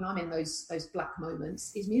 when I'm in those black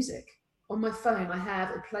moments, is music. On my phone, I have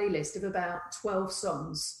a playlist of about 12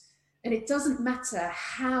 songs. And it doesn't matter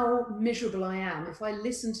how miserable I am. If I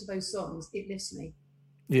listen to those songs, it lifts me.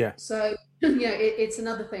 Yeah. So, it's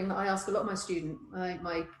another thing that I ask a lot of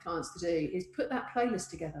my clients to do, is put that playlist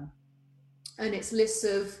together. And it's lists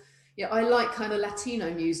of, I like kind of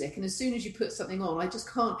Latino music, and as soon as you put something on, I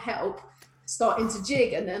just can't help starting to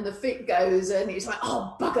jig, and then the feet goes, and it's like,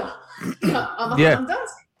 oh, bugger, I'm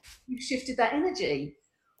dancing. You've shifted that energy.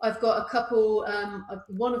 I've got a couple.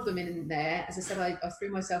 One of them in there, as I said, I threw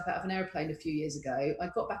myself out of an airplane a few years ago. I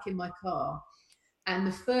got back in my car, and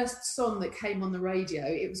the first song that came on the radio,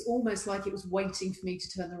 it was almost like it was waiting for me to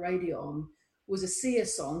turn the radio on, was a Sia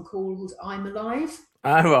song called "I'm Alive."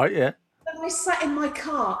 Ah, right, yeah, And I sat in my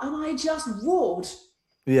car and I just roared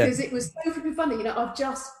yeah, because it was so flipping funny. I've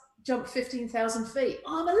just jumped 15,000 feet.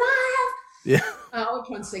 I'm alive. yeah. I won't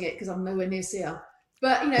try and sing it because I'm nowhere near Sia.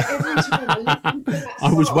 But every time I listen to that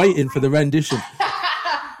I was song, waiting for the rendition.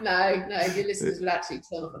 no, your listeners would actually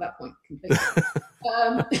turn off at that point completely.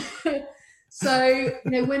 So,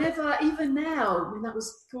 whenever, even now, I mean, that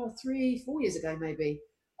was 3-4 years ago, maybe,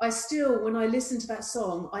 I still, when I listen to that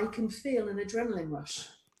song, I can feel an adrenaline rush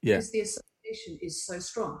because the association is so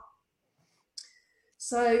strong.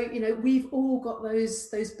 So, we've all got those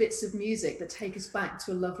bits of music that take us back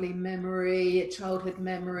to a lovely memory, a childhood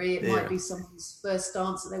memory. It might be someone's first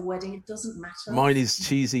dance at their wedding. It doesn't matter. Mine is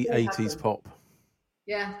cheesy 80s pop.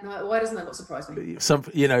 Yeah, no, why doesn't that not surprise me?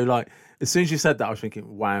 Like as soon as you said that, I was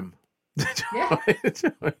thinking, Wham. Yeah.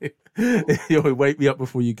 You'll wake me up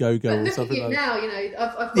before you go or something like that. Now,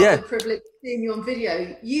 I've got the privilege of seeing you on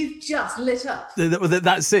video. You've just lit up.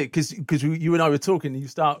 That's it, because you and I were talking,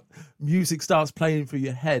 and music starts playing through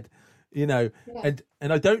your head, and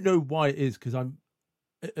I don't know why it is, because I'm,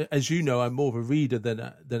 as you know, I'm more of a reader than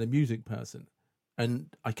a music person, and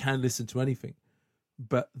I can listen to anything,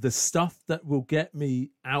 but the stuff that will get me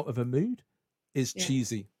out of a mood is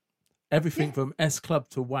cheesy. Everything from S Club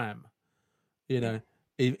to Wham.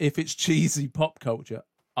 If it's cheesy pop culture,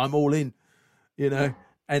 I'm all in, and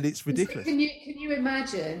it's ridiculous. Can you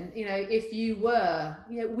imagine, if you were,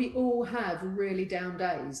 we all have really down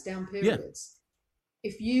days, down periods.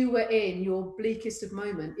 Yeah. If you were in your bleakest of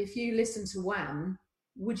moment, if you listened to Wham,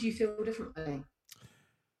 would you feel differently?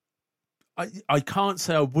 I can't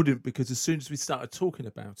say I wouldn't, because as soon as we started talking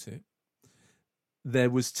about it, there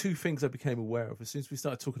was two things I became aware of. As soon as we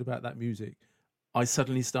started talking about that music, I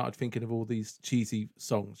suddenly started thinking of all these cheesy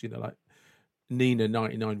songs, like Nina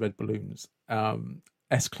 99 Red Balloons,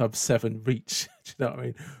 S Club 7 Reach, do you know what I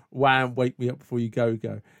mean? Wham, Wake Me Up Before You Go.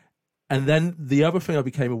 And then the other thing I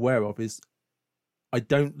became aware of is I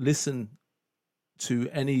don't listen to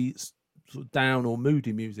any sort of down or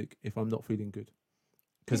moody music if I'm not feeling good,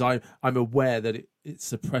 because I'm aware that it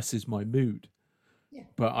suppresses my mood. Yeah.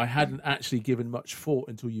 But I hadn't actually given much thought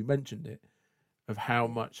until you mentioned it, of how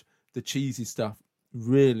much the cheesy stuff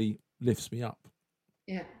really lifts me up.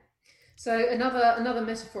 Yeah. So another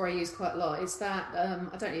metaphor I use quite a lot is that,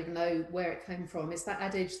 I don't even know where it came from, it's that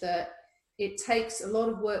adage that it takes a lot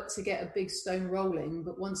of work to get a big stone rolling,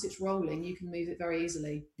 but once it's rolling, you can move it very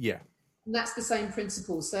easily. Yeah. And that's the same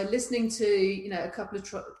principle. So listening to, a couple of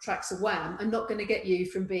tracks of Wham, I'm not going to get you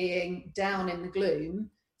from being down in the gloom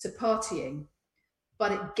to partying,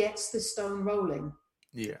 but it gets the stone rolling.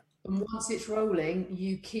 Yeah. And once it's rolling,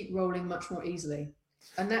 you keep rolling much more easily.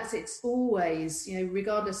 And it's always,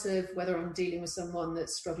 regardless of whether I'm dealing with someone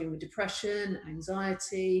that's struggling with depression,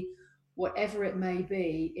 anxiety, whatever it may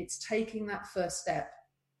be, it's taking that first step.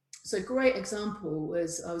 So a great example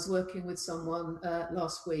was, I was working with someone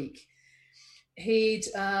last week. He'd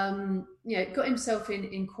got himself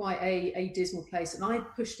in quite a dismal place, and I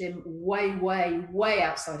pushed him way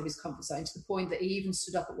outside of his comfort zone, to the point that he even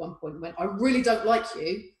stood up at one point and went, "I really don't like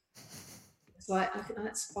you." It's like,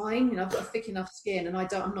 that's fine, I've got a thick enough skin, and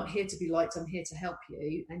I'm not here to be liked, I'm here to help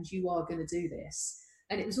you, and you are going to do this.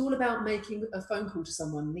 And it was all about making a phone call to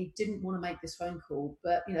someone, and he didn't want to make this phone call,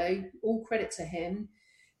 but all credit to him.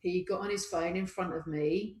 He got on his phone in front of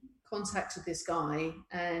me, contacted this guy,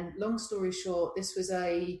 and long story short, this was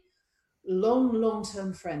a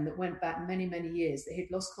long-term friend that went back many years that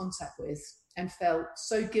he'd lost contact with, and felt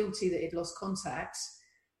so guilty that he'd lost contact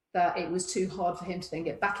that it was too hard for him to then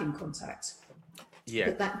get back in contact. Yeah.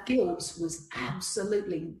 But that guilt was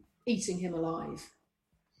absolutely eating him alive.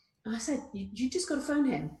 And I said, you just got to phone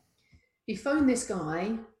him. He phoned this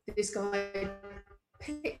guy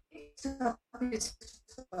picked up his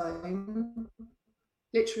phone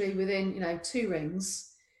literally within 2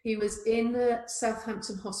 rings. He was in the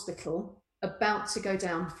Southampton hospital, about to go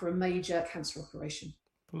down for a major cancer operation.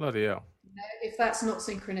 Bloody hell. If that's not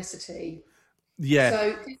synchronicity. Yeah.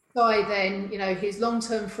 So this guy then, his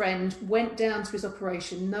long-term friend went down to his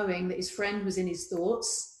operation knowing that his friend was in his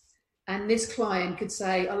thoughts, and this client could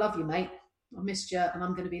say, "I love you, mate. I missed you, and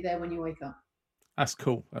I'm going to be there when you wake up." That's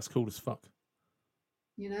cool. That's cool as fuck.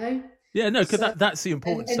 Yeah, no, because that's the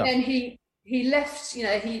important stuff. And then he left,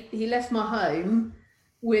 he left my home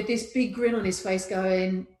with this big grin on his face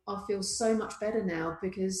going, "I feel so much better now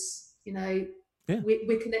because,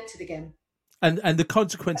 we're connected again." And the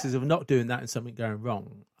consequences of not doing that and something going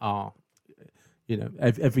wrong are,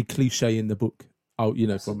 every cliche in the book. I'll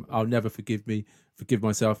never forgive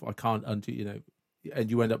myself. I can't undo,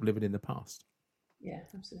 and you end up living in the past. Yeah,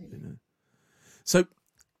 absolutely. So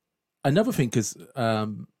another thing, because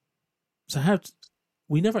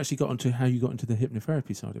we never actually got onto how you got into the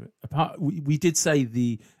hypnotherapy side of it. We did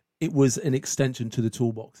say it was an extension to the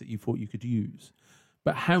toolbox that you thought you could use,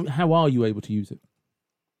 but how are you able to use it?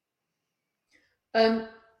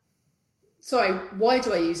 Sorry, why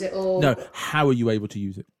do I use it? Or no, how are you able to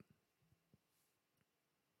use it?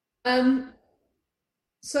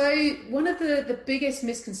 So one of the biggest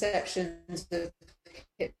misconceptions of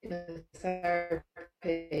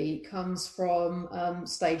hypnotherapy comes from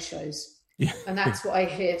stage shows. Yeah. And that's what I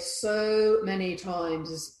hear so many times,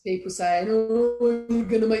 is people saying, "Oh, you're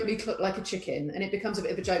going to make me look like a chicken," and it becomes a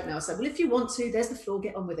bit of a joke now. So, well, if you want to, there's the floor,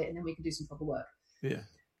 get on with it, and then we can do some proper work. Yeah.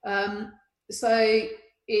 So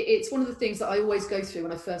it's one of the things that I always go through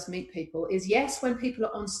when I first meet people is, yes, when people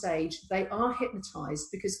are on stage, they are hypnotized,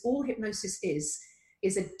 because all hypnosis is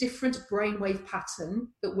a different brainwave pattern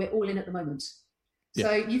that we're all in at the moment. Yeah.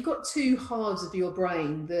 So you've got two halves of your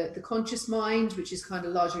brain, the conscious mind, which is kind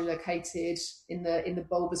of largely located in the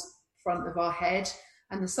bulbous front of our head,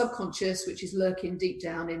 and the subconscious, which is lurking deep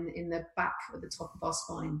down in the back at the top of our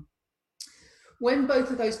spine. When both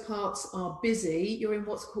of those parts are busy, you're in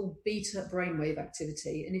what's called beta brainwave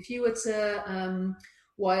activity. And if you were to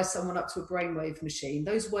wire someone up to a brainwave machine,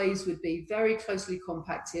 those waves would be very closely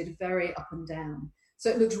compacted, very up and down. So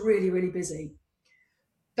it looks really, really busy.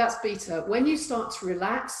 That's beta. When you start to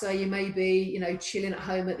relax, so you may be, chilling at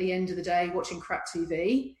home at the end of the day, watching crap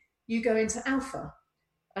TV, you go into alpha.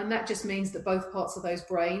 And that just means that both parts of those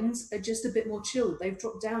brains are just a bit more chilled. They've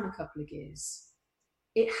dropped down a couple of gears.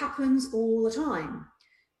 It happens all the time.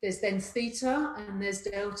 There's then theta and there's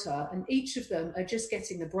delta, and each of them are just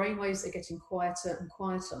getting, the brainwaves are getting quieter and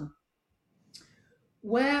quieter.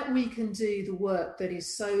 Where we can do the work that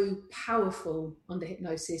is so powerful under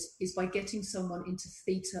hypnosis is by getting someone into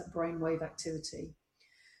theta brainwave activity.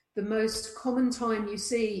 The most common time you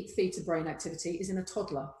see theta brain activity is in a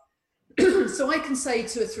toddler. So I can say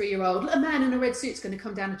to a 3-year-old, a man in a red suit's going to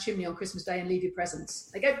come down a chimney on Christmas Day and leave you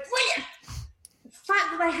presents. They go, brilliant! The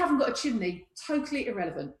fact that they haven't got a chimney, totally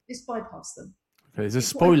irrelevant. Just bypass them. Okay, there's a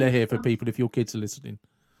spoiler here for people if your kids are listening.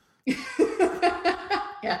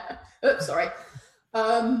 Yeah. Oops, sorry.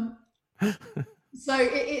 So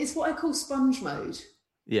it's what I call sponge mode.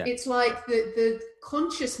 Yeah. It's like the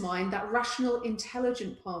conscious mind, that rational,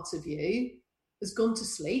 intelligent part of you, has gone to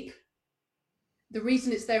sleep. The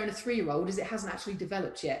reason it's there in a 3-year-old is it hasn't actually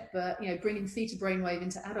developed yet. But, bringing theta brainwave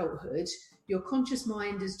into adulthood, your conscious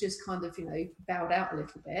mind is just kind of, bowed out a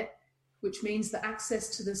little bit, which means that access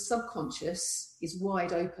to the subconscious is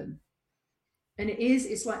wide open. And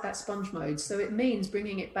it's like that sponge mode. So it means,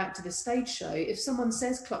 bringing it back to the stage show, if someone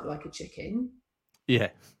says cluck like a chicken, yeah,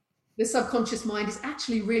 the subconscious mind is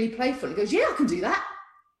actually really playful. It goes, yeah, I can do that.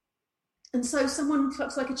 And so someone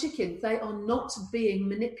clucks like a chicken, they are not being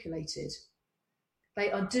manipulated. They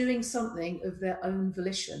are doing something of their own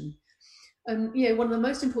volition. And, one of the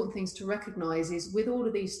most important things to recognize is, with all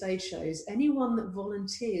of these stage shows, anyone that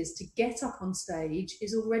volunteers to get up on stage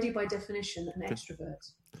is already by definition an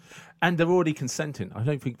extrovert. And they're already consenting. I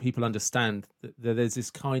don't think people understand that there's this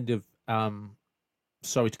kind of,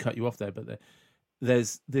 sorry to cut you off there, but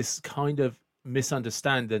there's this kind of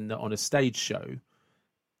misunderstanding that on a stage show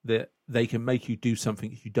that they can make you do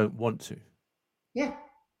something you don't want to. Yeah.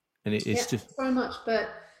 And it's just very much. But,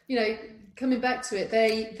 coming back to it,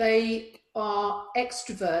 they are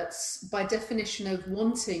extroverts by definition of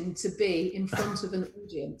wanting to be in front of an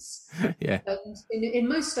audience. Yeah. And in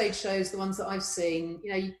most stage shows, the ones that I've seen,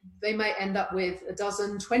 they may end up with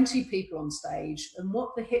 12, 20 people on stage. And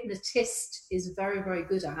what the hypnotist is very, very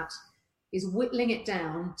good at is whittling it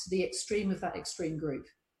down to the extreme of that extreme group.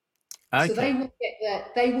 Okay. So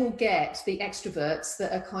they will get the extroverts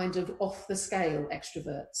that are kind of off the scale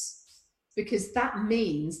extroverts, because that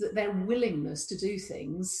means that their willingness to do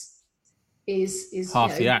things is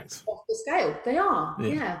half the act, off the scale. They are,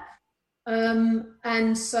 yeah.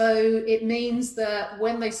 And so it means that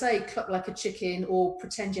when they say cluck like a chicken or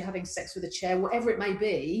pretend you're having sex with a chair, whatever it may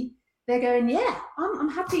be, they're going, yeah, I'm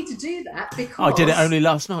happy to do that, because I did it only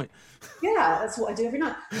last night. Yeah, that's what I do every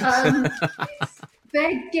night.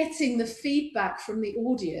 They're getting the feedback from the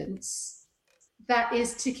audience that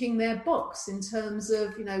is ticking their box in terms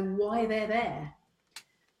of, why they're there.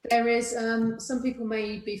 There is, some people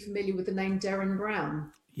may be familiar with the name Derren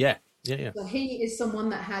Brown. Yeah. So he is someone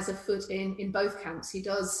that has a foot in both camps. He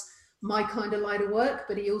does my kind of lighter work,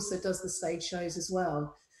 but he also does the stage shows as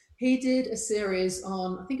well. He did a series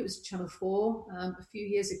on, I think it was Channel 4 a few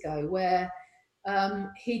years ago, where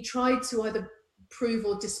he tried to either prove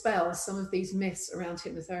or dispel some of these myths around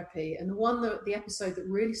hypnotherapy. And the episode that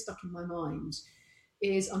really stuck in my mind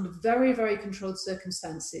is, under very, very controlled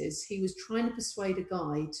circumstances, he was trying to persuade a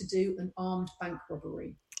guy to do an armed bank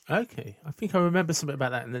robbery. Okay, I think I remember something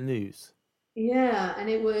about that in the news. Yeah, and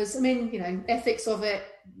it was, I mean, ethics of it,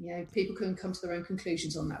 people can come to their own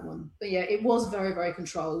conclusions on that one. But yeah, it was very, very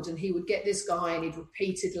controlled. And he would get this guy and he'd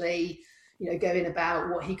repeatedly, go in about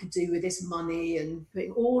what he could do with this money and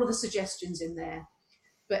putting all of the suggestions in there.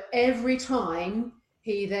 But every time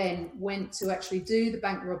he then went to actually do the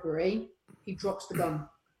bank robbery, he dropped the gun.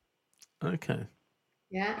 Okay.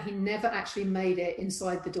 Yeah, he never actually made it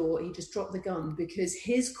inside the door. He just dropped the gun because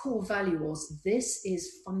his core value was, this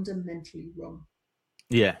is fundamentally wrong.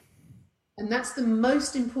 Yeah. And that's the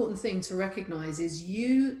most important thing to recognize is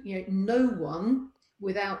no one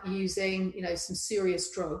without using, some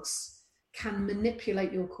serious drugs can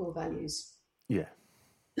manipulate your core values. Yeah.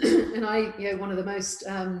 And one of the most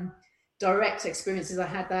direct experiences I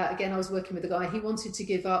had that, again, I was working with a guy, he wanted to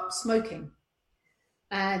give up smoking.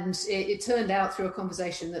 And it turned out through a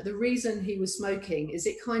conversation that the reason he was smoking is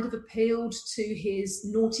it kind of appealed to his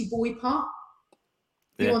naughty boy part.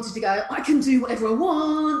 He wanted to go, I can do whatever I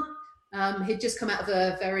want. He'd just come out of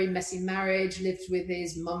a very messy marriage, lived with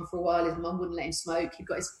his mum for a while. His mum wouldn't let him smoke. He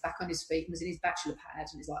got his back on his feet and was in his bachelor pad.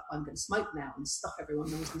 And he's like, I'm going to smoke now and stuff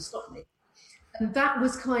everyone. No one's going to stop me. And that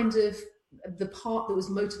was kind of the part that was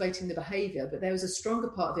motivating the behaviour. But there was a stronger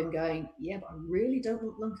part of him going, yeah, but I really don't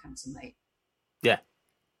want lung cancer, mate. Yeah.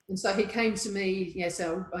 And so he came to me,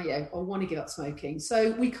 I want to give up smoking.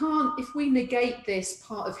 So we can't, if we negate this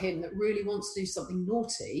part of him that really wants to do something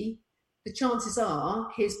naughty, the chances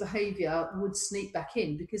are his behaviour would sneak back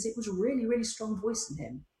in because it was a really, really strong voice in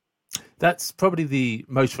him. That's probably the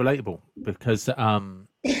most relatable because I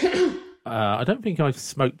don't think I've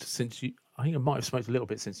smoked I think I might have smoked a little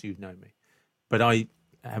bit since you've known me, but I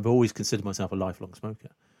have always considered myself a lifelong smoker.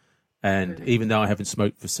 And even though I haven't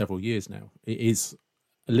smoked for several years now, it is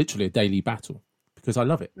literally a daily battle because I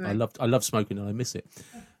love it. Right. I love smoking and I miss it.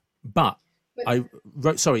 But I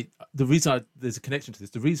wrote, the reason there's a connection to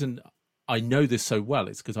this, the reason I know this so well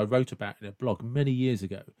is because I wrote about it in a blog many years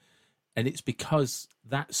ago. And it's because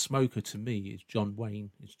that smoker to me is John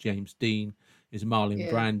Wayne, it's James Dean, is Marlon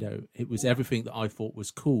Brando. It was everything that I thought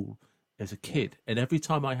was cool as a kid. And every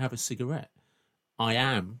time I have a cigarette, I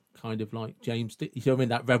am kind of like James Dean. You know what I mean?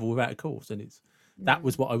 That rebel without a cause. And that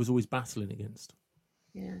was what I was always battling against.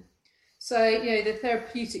 Yeah. So, the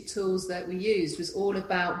therapeutic tools that we used was all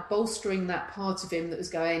about bolstering that part of him that was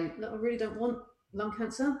going, no, I really don't want lung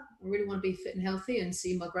cancer. I really want to be fit and healthy and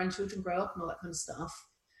see my grandchildren grow up and all that kind of stuff.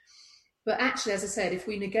 But actually, as I said, if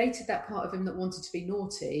we negated that part of him that wanted to be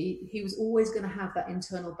naughty, he was always going to have that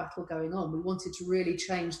internal battle going on. We wanted to really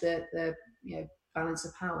change the balance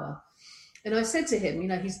of power. And I said to him,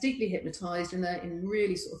 he's deeply hypnotized in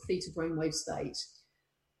really sort of theta brainwave state.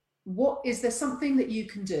 Is there something that you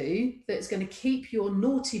can do that's going to keep your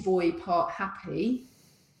naughty boy part happy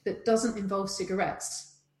that doesn't involve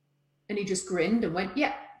cigarettes? And he just grinned and went,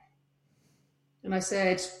 yeah. And I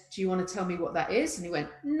said, do you want to tell me what that is? And he went,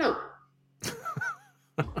 no.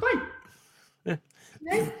 Fine.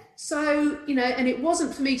 Yeah. So, and it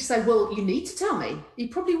wasn't for me to say, well, you need to tell me. He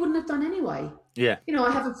probably wouldn't have done anyway. Yeah.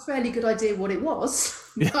 I have a fairly good idea what it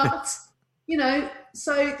was, but,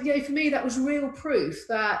 so, for me, that was real proof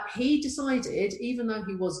that he decided, even though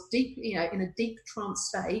he was deep, in a deep trance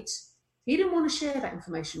state, he didn't want to share that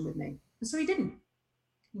information with me. And so he didn't.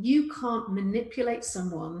 You can't manipulate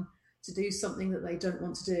someone to do something that they don't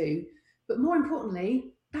want to do. But more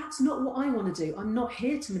importantly, that's not what I want to do. I'm not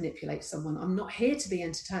here to manipulate someone. I'm not here to be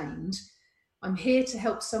entertained. I'm here to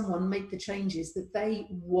help someone make the changes that they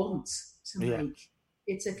want to make.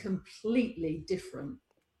 It's a completely different,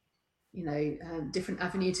 different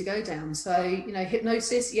avenue to go down. So,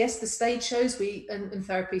 hypnosis, yes, the stage shows and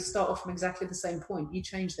therapy start off from exactly the same point. You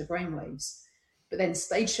change their brainwaves. But then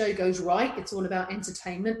stage show goes right. It's all about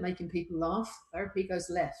entertainment, making people laugh. Therapy goes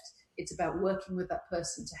left. It's about working with that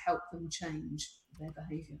person to help them change their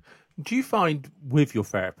behaviour. Do you find with your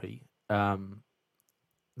therapy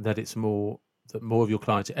that it's more of your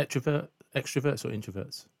clients are extroverts or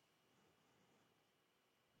introverts?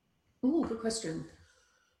 Oh, good question.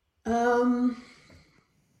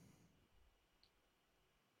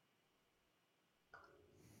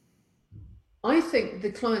 I think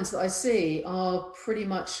the clients that I see are pretty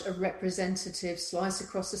much a representative slice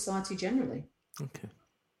across society generally. Okay.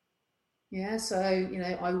 Yeah, so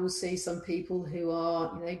I will see some people who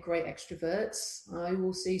are great extroverts. I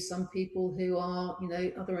will see some people who are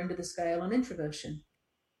other end of the scale on introversion.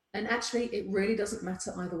 And actually, it really doesn't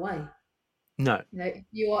matter either way. No. If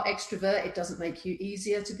you are extrovert, it doesn't make you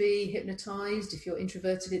easier to be hypnotized. If you're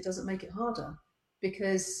introverted, it doesn't make it harder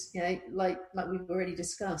because like we've already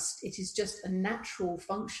discussed, it is just a natural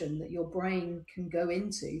function that your brain can go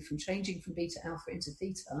into from changing from beta alpha into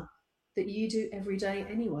theta that you do every day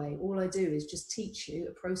anyway. All I do is just teach you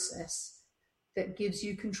a process that gives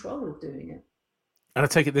you control of doing it. And I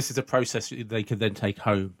take it this is a process they can then take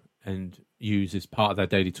home and use as part of their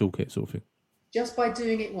daily toolkit, sort of thing. Just by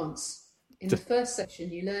doing it once. In the Just, first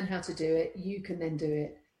session, you learn how to do it, you can then do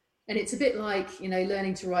it. And it's a bit like,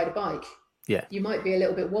 learning to ride a bike. yeah, You might be a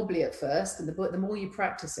little bit wobbly at first, and the more you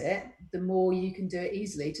practice it, the more you can do it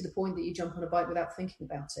easily to the point that you jump on a bike without thinking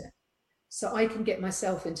about it. So I can get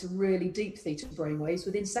myself into really deep theta brainwaves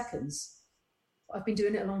within seconds. I've been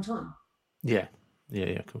doing it a long time. yeah,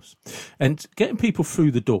 of course. And getting people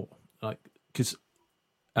through the door, like, because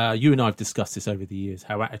you and I have discussed this over the years,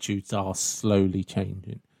 how attitudes are slowly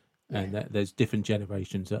changing. And that there's different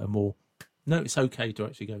generations that are more, no, it's okay to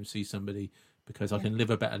actually go and see somebody because I can live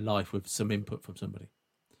a better life with some input from somebody.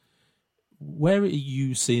 Where are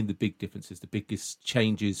you seeing the big differences, the biggest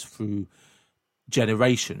changes through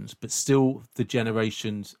generations, but still the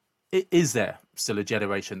generations, is there still a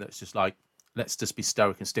generation that's just like, let's just be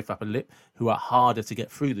stoic and stiff upper lip, who are harder to get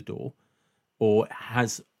through the door, or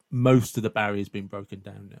has most of the barriers been broken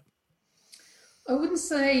down now? I wouldn't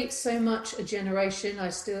say so much a generation. I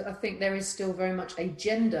think there is still very much a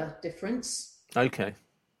gender difference. Okay.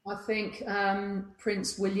 I think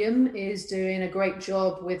Prince William is doing a great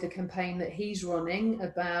job with the campaign that he's running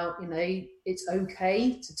about, it's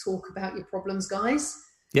okay to talk about your problems, guys.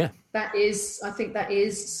 Yeah. I think that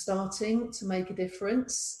is starting to make a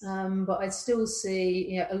difference. But I still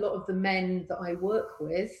see a lot of the men that I work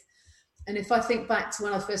with. And if I think back to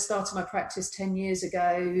when I first started my practice 10 years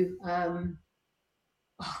ago,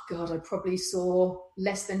 oh God, I probably saw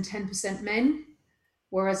less than 10% men.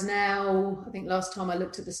 Whereas now, I think last time I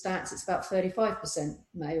looked at the stats, it's about 35%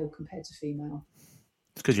 male compared to female.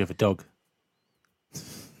 It's because you have a dog.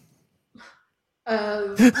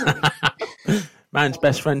 Man's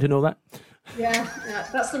best friend and all that. Yeah,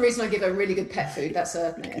 that's the reason I give her really good pet food. That's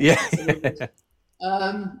her. Yeah.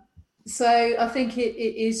 So I think it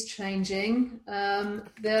is changing. I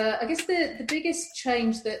guess the biggest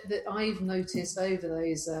change that I've noticed over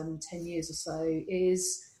those 10 years or so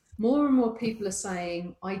is more and more people are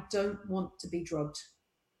saying, I don't want to be drugged.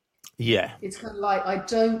 Yeah. It's kind of like, I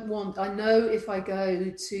know if I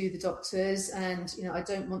go to the doctors and, I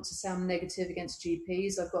don't want to sound negative against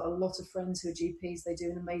GPs. I've got a lot of friends who are GPs. They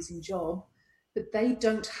do an amazing job, but they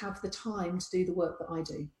don't have the time to do the work that I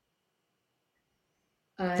do.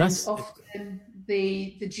 And often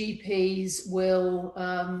the GPs will,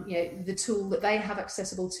 the tool that they have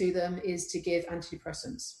accessible to them is to give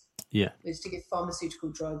antidepressants. Yeah. Is to give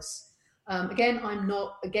pharmaceutical drugs. Again, I'm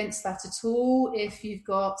not against that at all. If you've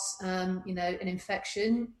got, an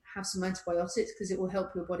infection, have some antibiotics because it will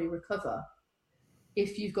help your body recover.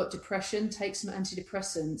 If you've got depression, take some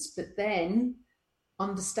antidepressants, but then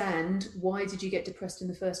understand, why did you get depressed in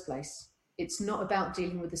the first place? It's not about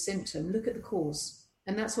dealing with the symptom. Look at the cause.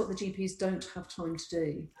 And that's what the GPs don't have time to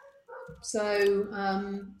do. So,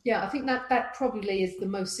 I think that probably is the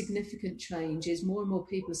most significant change, is more and more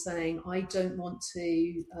people saying, I don't want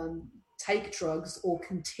to take drugs or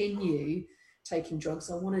continue taking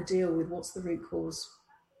drugs. I want to deal with what's the root cause.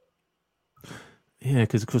 Yeah,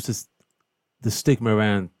 because of course there is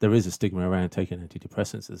a stigma around taking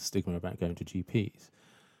antidepressants. There's a stigma about going to GPs.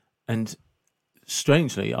 And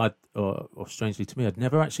strangely, strangely to me, I'd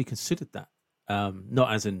never actually considered that.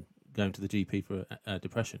 Not as in going to the GP for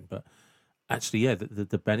depression, but actually,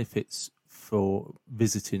 the benefits for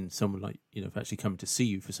visiting someone like, for actually coming to see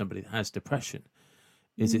you for somebody that has depression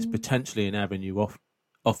is it's potentially an avenue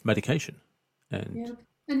off medication. And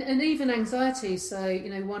even anxiety. So,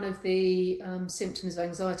 one of the symptoms of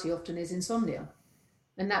anxiety often is insomnia.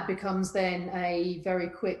 And that becomes then a very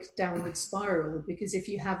quick downward spiral, because if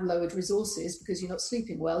you have lowered resources because you're not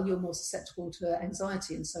sleeping well, you're more susceptible to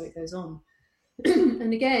anxiety, and so it goes on.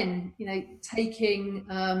 And again, taking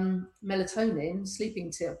melatonin,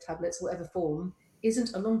 sleeping tablets, whatever form,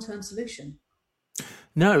 isn't a long-term solution.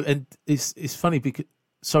 No, and it's funny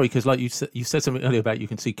because like you said something earlier about you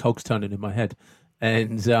can see cogs turning in my head,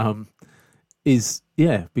 and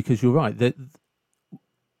because you're right that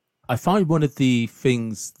I find one of the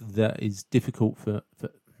things that is difficult for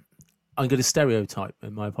I'm going to stereotype,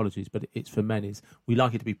 and my apologies, but it's for men, is we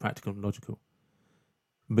like it to be practical and logical.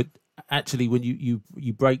 But actually, when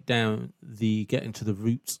you break down getting to the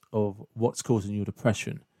roots of what's causing your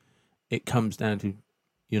depression, it comes down to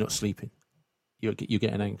you're not sleeping, you're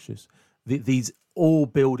getting anxious. These all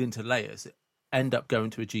build into layers that end up going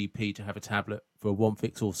to a GP to have a tablet for a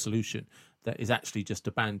one-fix-all solution that is actually just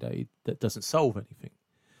a band-aid that doesn't solve anything.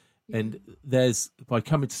 And by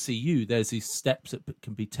coming to see you, there's these steps that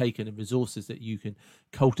can be taken and resources that you can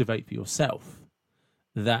cultivate for yourself.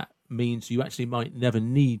 That means you actually might never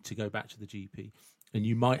need to go back to the GP, and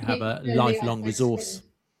you might have a lifelong resource.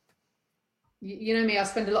 You know me, I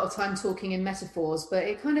spend a lot of time talking in metaphors, but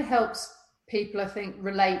it kind of helps people, I think,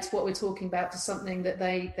 relate what we're talking about to something that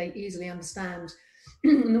they easily understand.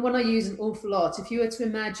 And the one I use an awful lot, if you were to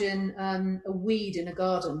imagine a weed in a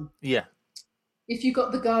garden. Yeah. If you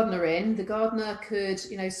got the gardener in, the gardener could,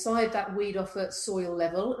 side that weed off at soil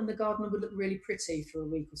level, and the gardener would look really pretty for a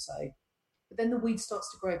week or so. But then the weed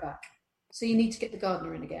starts to grow back. So you need to get the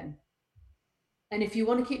gardener in again. And if you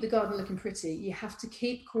want to keep the garden looking pretty, you have to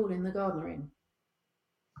keep calling the gardener in.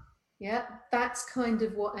 Yeah, that's kind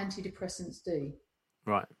of what antidepressants do.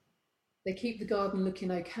 Right. They keep the garden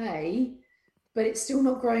looking okay, but it's still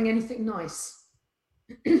not growing anything nice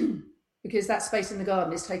because that space in the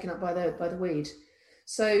garden is taken up by the weed.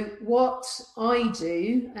 So what I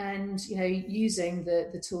do, and using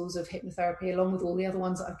the tools of hypnotherapy along with all the other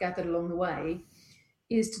ones that I've gathered along the way,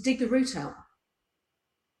 is to dig the root out.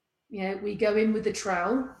 We go in with the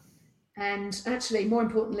trowel, and actually, more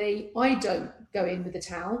importantly, I don't go in with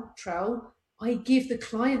the trowel. I give the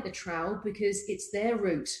client the trowel because it's their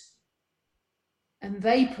root, and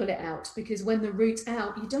they pull it out, because when the root's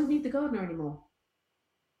out, you don't need the gardener anymore.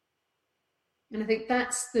 And I think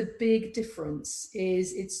that's the big difference.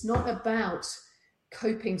 Is it's not about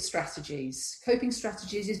coping strategies. Coping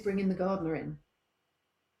strategies is bringing the gardener in.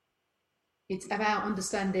 It's about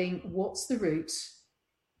understanding what's the root.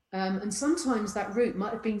 And sometimes that root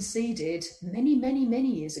might have been seeded many, many, many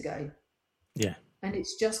years ago. Yeah. And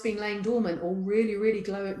it's just been laying dormant or really, really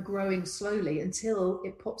growing slowly until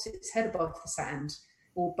it pops its head above the sand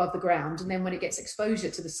or above the ground. And then when it gets exposure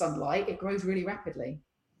to the sunlight, it grows really rapidly.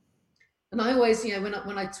 And I always,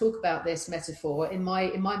 when I talk about this metaphor, in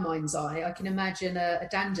my mind's eye, I can imagine a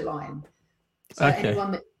dandelion. So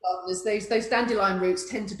anyone that those dandelion roots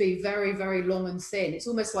tend to be very, very long and thin. It's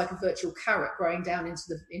almost like a virtual carrot growing down into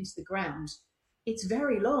the ground. It's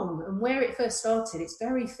very long, and where it first started, it's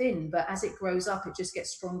very thin. But as it grows up, it just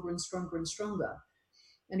gets stronger and stronger and stronger.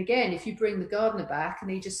 And again, if you bring the gardener back and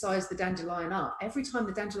he just sizes the dandelion up, every time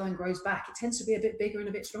the dandelion grows back, it tends to be a bit bigger and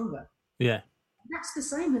a bit stronger. Yeah. That's the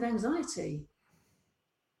same with anxiety.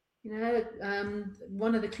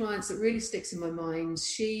 One of the clients that really sticks in my mind,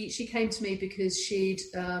 she came to me because she'd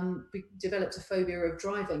developed a phobia of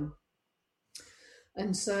driving.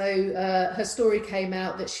 And so her story came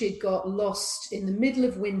out that she'd got lost in the middle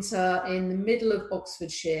of winter in the middle of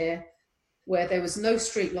Oxfordshire, where there was no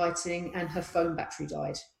street lighting, and her phone battery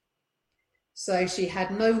died. So she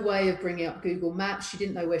had no way of bringing up Google Maps. She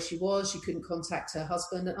didn't know where she was. She couldn't contact her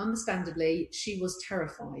husband. And understandably, she was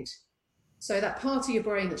terrified. So that part of your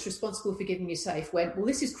brain that's responsible for keeping you safe went, well,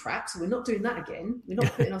 this is crap, so we're not doing that again. We're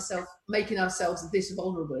not making ourselves this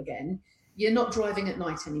vulnerable again. You're not driving at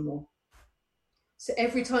night anymore. So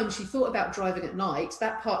every time she thought about driving at night,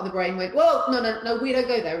 that part of the brain went, well, no, we don't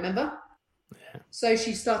go there, remember? Yeah. So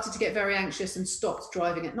she started to get very anxious and stopped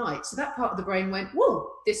driving at night. So that part of the brain went,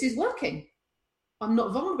 whoa, this is working. I'm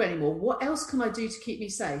not vulnerable anymore. What else can I do to keep me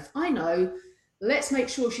safe? I know, let's make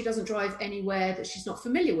sure she doesn't drive anywhere that she's not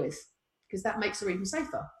familiar with, because that makes her even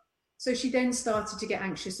safer. So she then started to get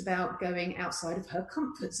anxious about going outside of her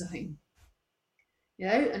comfort zone,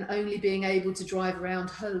 and only being able to drive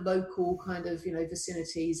around her local kind of,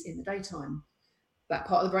 vicinities in the daytime. That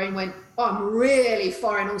part of the brain went, oh, I'm really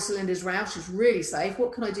firing all cylinders now. She's really safe.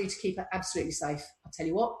 What can I do to keep her absolutely safe? I'll tell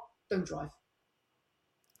you what, don't drive.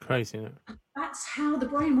 Crazy, isn't it? That's how the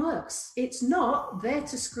brain works. It's not there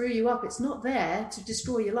to screw you up. It's not there to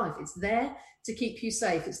destroy your life. It's there to keep you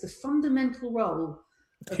safe. It's the fundamental role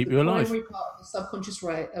of keep you alive. Primary part of the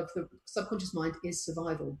subconscious mind is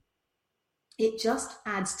survival. It just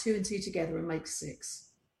adds 2 and 2 together and makes 6.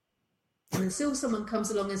 And until someone comes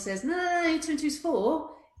along and says, no, 2 and 2 is 4,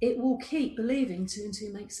 it will keep believing 2 and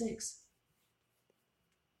 2 make 6.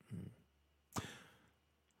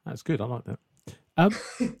 That's good. I like that.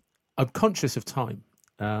 I'm conscious of time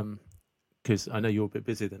because I know you're a bit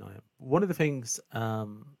busier than I am. One of the things,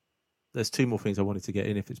 there's 2 more things I wanted to get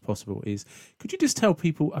in if it's possible, is could you just tell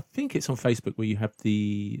people, I think it's on Facebook where you have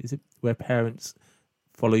is it where parents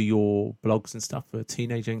follow your blogs and stuff for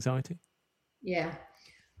teenage anxiety? Yeah.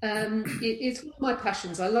 It's one of my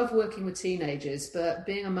passions. I love working with teenagers, but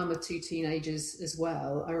being a mum of two teenagers as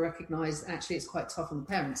well, I recognise actually it's quite tough on the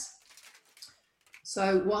parents.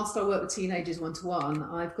 So whilst I work with teenagers one to one,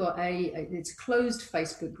 I've got it's a closed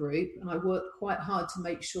Facebook group, and I work quite hard to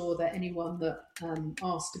make sure that anyone that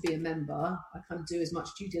asks to be a member, I kind of do as much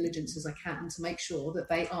due diligence as I can to make sure that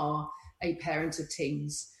they are a parent of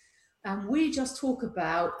teens. And we just talk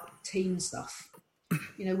about teen stuff,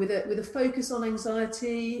 with a focus on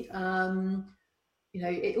anxiety.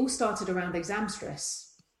 It all started around exam stress.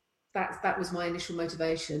 That was my initial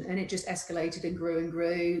motivation, and it just escalated and grew and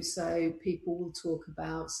grew. So people will talk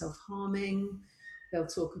about self-harming, they'll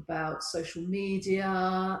talk about social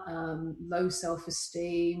media, low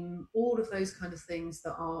self-esteem, all of those kind of things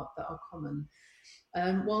that are common.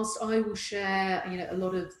 Whilst I will share, a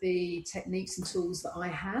lot of the techniques and tools that I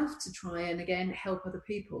have to try and again help other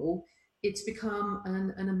people, it's become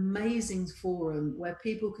an amazing forum where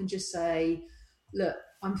people can just say, look,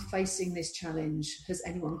 I'm facing this challenge. Has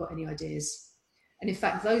anyone got any ideas? And in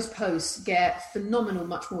fact, those posts get phenomenal,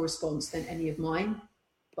 much more response than any of mine,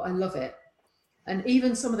 but I love it. And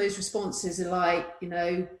even some of those responses are like,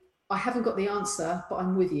 I haven't got the answer, but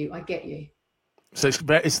I'm with you. I get you. So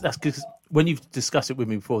that's because when you've discussed it with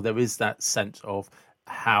me before, there is that sense of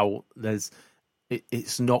how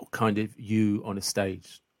it's not kind of you on a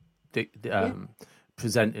stage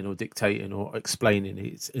presenting or dictating or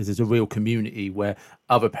explaining. There's a real community where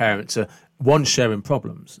other parents are sharing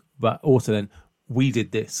problems, but also then we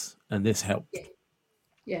did this and this helped.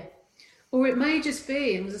 Yeah. Or it may just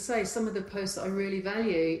be, and as I say, some of the posts that I really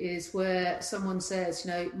value is where someone says,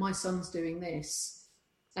 my son's doing this,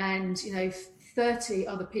 and 30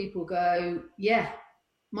 other people go, yeah,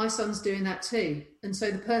 my son's doing that too. And so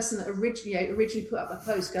the person that originally put up a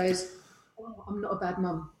post goes, oh, I'm not a bad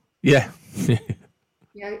mum. Yeah.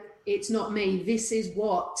 It's not me. This is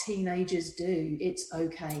what teenagers do. It's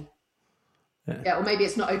okay. Yeah, or maybe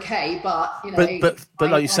it's not okay, but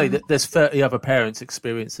but like you say, that there's 30 other parents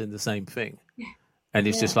experiencing the same thing, and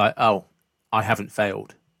it's just like, oh, I haven't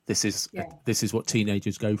failed. This is what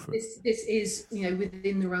teenagers go through. This is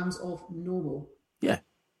within the realms of normal. Yeah.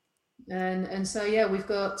 And so we've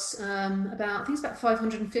got about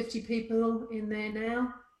 550 people in there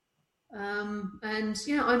now. I'm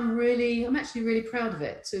actually really proud of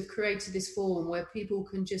it to have created this forum where people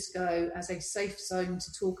can just go as a safe zone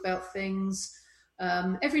to talk about things.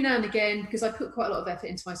 Every now and again, because I put quite a lot of effort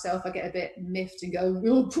into myself, I get a bit miffed and go,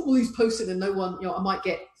 put all these posts in and no one, I might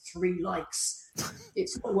get 3 likes.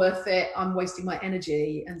 It's not worth it. I'm wasting my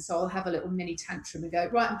energy. And so I'll have a little mini tantrum and go,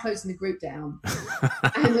 right, I'm closing the group down.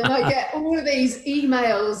 And then I get all of these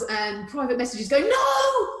emails and private messages going,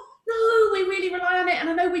 no, we really rely on it, and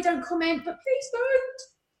I know we don't comment, but please don't.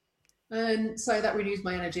 And so that renews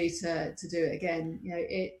my energy to do it again.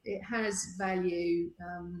 It has value.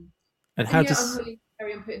 I'm really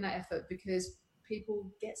carry on putting that effort because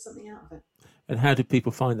people get something out of it. And how do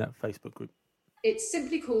people find that Facebook group? It's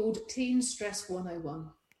simply called Teen Stress 101.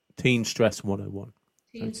 Teen Stress 101.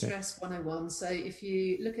 Stress 101. So if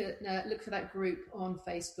you look for that group on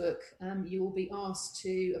Facebook, you will be asked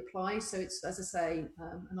to apply. So it's, as I say,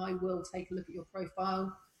 and I will take a look at your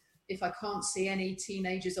profile. If I can't see any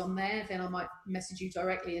teenagers on there, then I might message you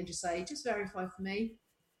directly and just say, just verify for me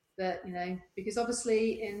that, because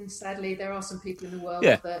obviously, sadly, there are some people in the world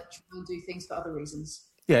that try and do things for other reasons.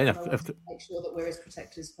 Yeah, make sure that we're as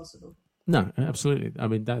protected as possible. No, absolutely. I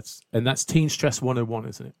mean, that's Teen Stress 101,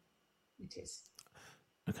 isn't it? It is.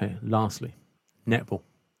 Okay, lastly, netball.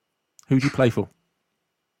 Who do you play for?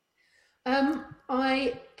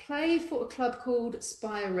 I play for a club called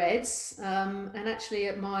Spire Reds, and actually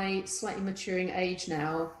at my slightly maturing age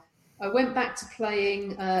now, I went back to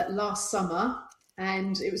playing last summer,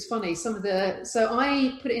 and it was funny. So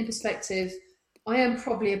I put it in perspective. I am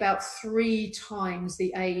probably about 3 times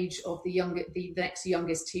the age of the next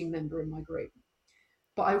youngest team member in my group.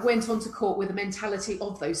 But I went onto court with the mentality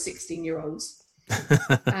of those 16-year-olds.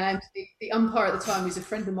 And the umpire at the time was a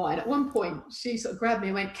friend of mine. At one point, she sort of grabbed me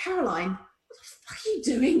and went, Caroline, what the fuck are you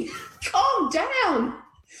doing? Calm down.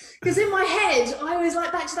 Because in my head, I was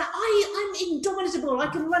like back to that, I'm indomitable. I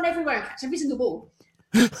can run everywhere and catch every single ball.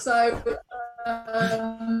 So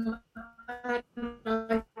I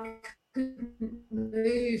couldn't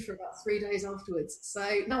move for about 3 days afterwards.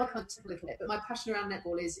 So now I can't take a look at it. But my passion around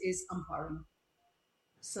netball is umpiring.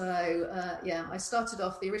 So, I started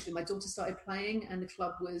off originally, my daughter started playing and the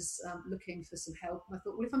club was looking for some help. And I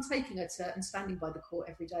thought, well, if I'm taking her and standing by the court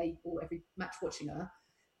every day or every match watching her,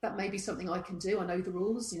 that may be something I can do. I know the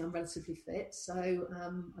rules, I'm relatively fit. So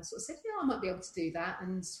I sort of said, I might be able to do that.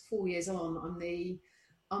 And 4 years on, I'm the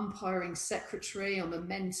umpiring secretary. I'm a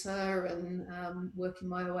mentor and working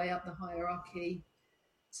my way up the hierarchy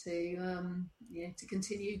to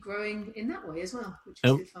continue growing in that way as well, which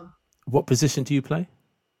is good fun. What position do you play?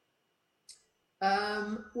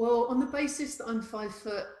 Well, on the basis that I'm 5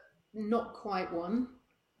 foot, not quite one,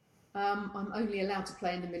 I'm only allowed to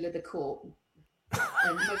play in the middle of the court.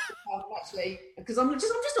 And most of the time, actually, because I'm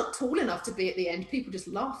just not tall enough to be at the end. People just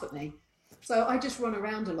laugh at me, so I just run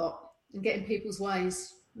around a lot and get in people's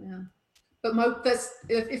ways. Yeah. But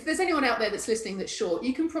if there's anyone out there that's listening that's short,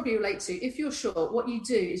 you can probably relate to. If you're short, what you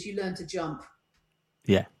do is you learn to jump.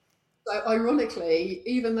 Yeah. So ironically,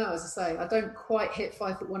 even though, as I say, I don't quite hit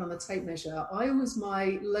 5'1" on the tape measure, I was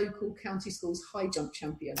my local county school's high jump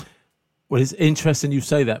champion. Well, it's interesting you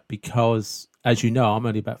say that because, as you know, I'm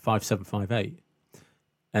only about 5'7", 5'8",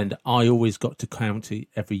 and I always got to county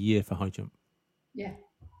every year for high jump. Yeah.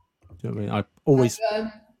 Do you know what I mean? I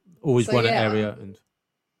always won an area. And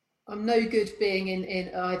I'm no good being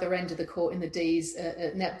in either end of the court in the D's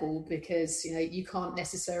at netball because you can't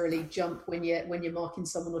necessarily jump when you're marking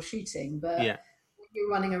someone or shooting, but when you're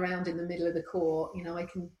running around in the middle of the court, I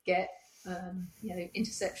can get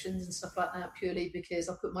interceptions and stuff like that purely because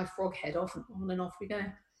I put my frog head on and off we go.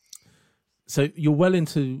 So you're well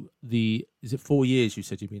into is it 4 years you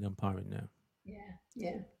said you've been umpiring now?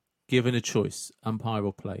 Yeah. Given a choice, umpire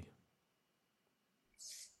or play?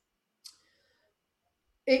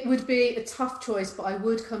 It would be a tough choice, but I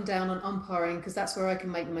would come down on umpiring because that's where I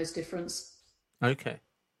can make the most difference. Okay.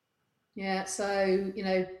 Yeah, so,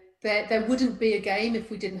 there wouldn't be a game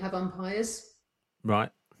if we didn't have umpires.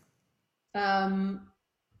 Right. And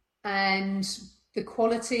the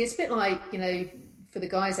quality, it's a bit like, for the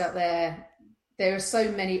guys out there are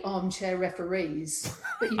so many armchair referees,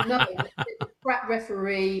 but the crap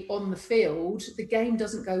referee on the field, the game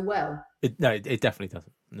doesn't go well. It definitely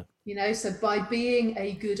doesn't. No. So by being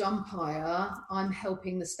a good umpire, I'm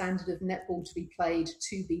helping the standard of netball to be played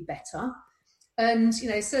to be better. And,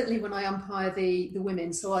 certainly when I umpire the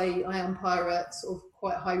women, so I umpire at sort of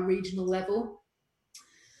quite high regional level.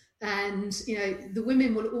 And, the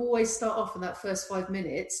women will always start off in that first 5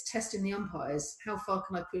 minutes testing the umpires. How far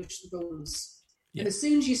can I push the rules? Yeah. And as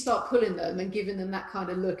soon as you start pulling them and giving them that kind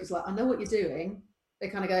of look, it's like, I know what you're doing. They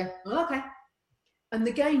kind of go, oh, okay. And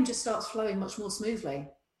the game just starts flowing much more smoothly.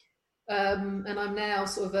 And I'm now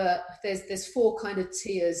sort of there's 4 kind of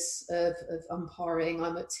tiers of umpiring.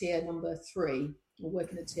 I'm at tier number 3, or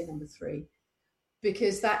working at tier number 3,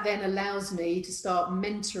 because that then allows me to start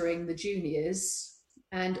mentoring the juniors.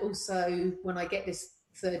 And also when I get this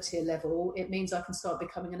 3rd tier level, it means I can start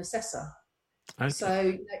becoming an assessor. Okay.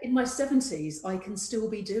 So in my 70s, I can still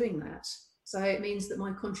be doing that. So it means that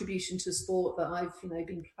my contribution to sport that I've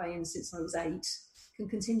been playing since I was 8 can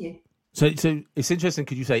continue. So it's interesting.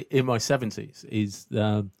 Could you say in my 70s is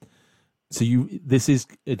this is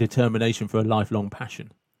a determination for a lifelong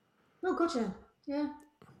passion? Oh God, yeah.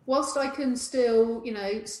 Whilst I can still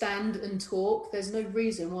stand and talk, there's no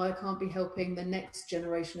reason why I can't be helping the next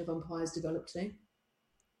generation of umpires develop too.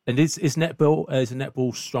 And is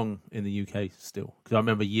netball strong in the UK still? Because I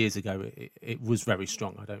remember years ago it was very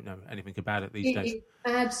strong. I don't know anything about it these days.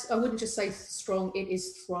 I wouldn't just say strong. It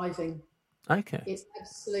is thriving. Okay. It's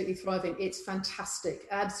absolutely thriving. It's fantastic.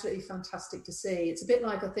 Absolutely fantastic to see. It's a bit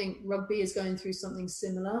like, I think rugby is going through something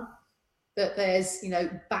similar, that there's,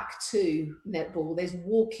 back to netball, there's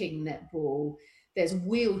walking netball, there's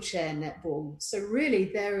wheelchair netball. So really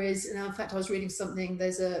there is, and in fact I was reading something,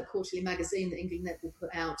 there's a quarterly magazine that England Netball put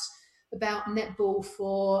out about netball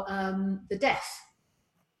for the deaf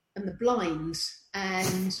and the blind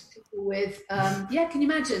and people with, can you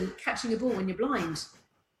imagine catching a ball when you're blind?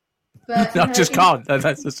 But, I just can't.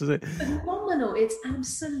 That's just it. Phenomenal. It's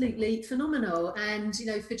absolutely phenomenal. And,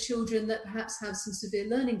 for children that perhaps have some severe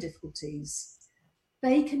learning difficulties,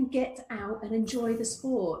 they can get out and enjoy the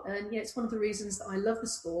sport. And it's one of the reasons that I love the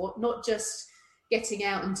sport, not just getting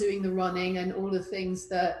out and doing the running and all the things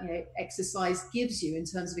that exercise gives you in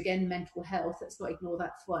terms of, again, mental health. Let's not ignore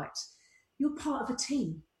that fact. You're part of a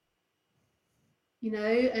team.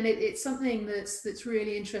 And it's something that's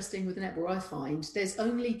really interesting with netball. I find there's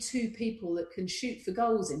only 2 people that can shoot for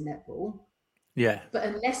goals in netball. Yeah. But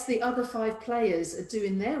unless the other 5 players are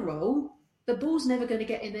doing their role, the ball's never going to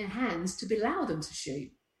get in their hands to allow them to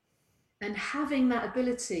shoot. And having that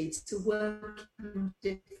ability to work in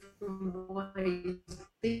different ways,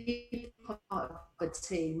 be part of a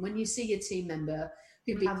team. When you see your team member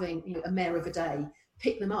who be having a mare of a day,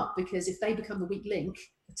 pick them up, because if they become the weak link,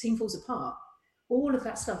 the team falls apart. All of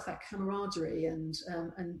that stuff, that camaraderie and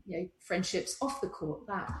friendships off the court,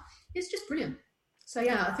 that is just brilliant. So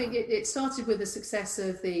yeah, I think it started with the success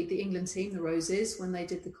of the England team, the Roses, when they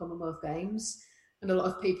did the Commonwealth Games, and a lot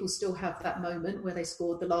of people still have that moment where they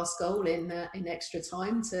scored the last goal in extra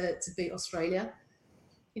time to beat Australia.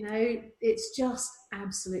 You know, it's just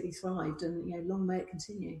absolutely thrived, and long may it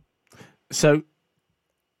continue. So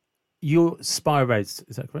you're Spire Reds,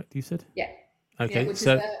 is that correct? You said, Yeah, okay. which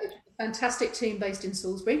So is a fantastic team based in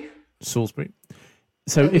Salisbury. Salisbury.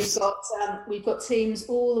 So So we've got teams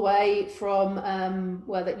all the way from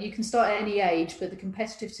that you can start at any age, but the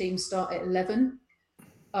competitive teams start at 11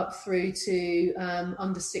 up through to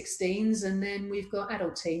under 16s, and then we've got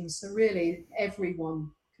adult teams. So really, everyone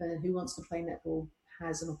who wants to play netball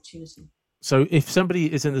has an opportunity. So if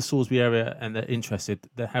somebody is in the Salisbury area and they're interested,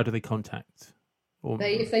 how do they contact?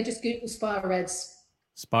 If they just Google Spire Reds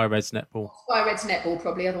Netball. Spire Reds netball,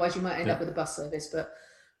 probably. Otherwise, you might end up with a bus service, but.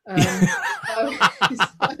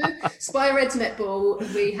 Spire Reds netball.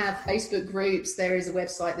 We have Facebook groups. There is a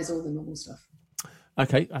website. There's all the normal stuff.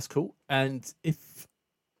 Okay, that's cool. And if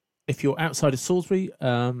you're outside of Salisbury,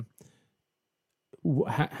 who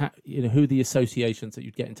are the associations that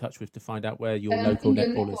you'd get in touch with to find out where your local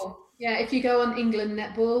netball is? Yeah, if you go on England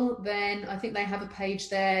Netball, then I think they have a page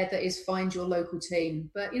there that is find your local team.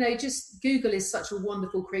 But just Google is such a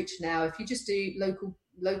wonderful creature now. If you just do local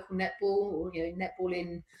netball, or netball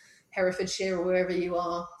in Herefordshire or wherever you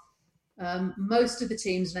are, most of the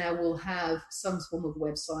teams now will have some form of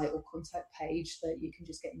website or contact page that you can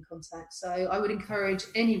just get in contact. So I would encourage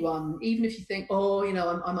anyone, even if you think,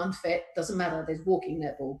 I'm unfit, doesn't matter, there's walking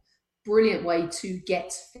netball. Brilliant way to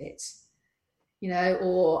get fit.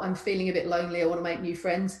 Or I'm feeling a bit lonely, I want to make new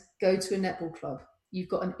friends, go to a netball club. You've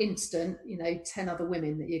got an instant, 10 other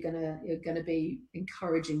women that you're gonna be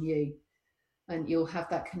encouraging you, and you'll have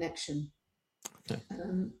that connection. Okay.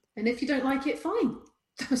 And if you don't like it, fine.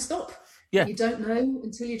 Stop. Yeah. You don't know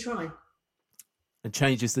until you try. And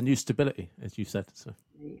change is the new stability, as you said. So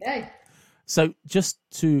there you go. So just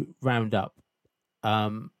to round up,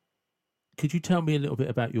 could you tell me a little bit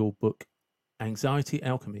about your book, Anxiety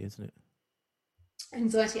Alchemy, isn't it?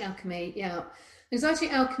 Anxiety Alchemy, yeah. Anxiety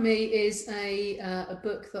Alchemy is a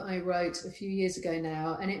book that I wrote a few years ago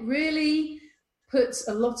now, and it really puts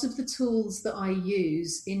a lot of the tools that I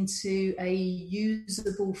use into a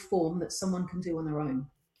usable form that someone can do on their own.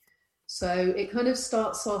 So it kind of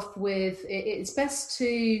starts off with, it's best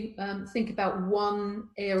to think about one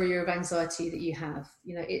area of anxiety that you have.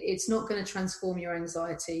 It's not going to transform your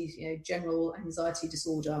anxiety, general anxiety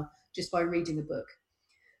disorder, just by reading a book.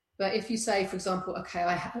 But if you say, for example, okay,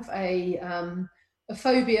 I have a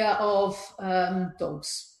phobia of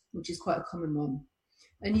dogs, which is quite a common one,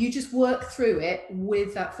 and you just work through it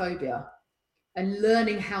with that phobia and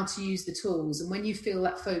learning how to use the tools. And when you feel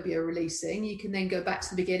that phobia releasing, you can then go back to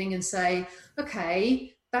the beginning and say,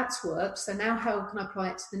 okay, that's worked. So now how can I apply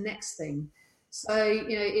it to the next thing? So,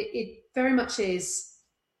 it very much is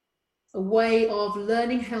a way of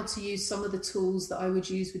learning how to use some of the tools that I would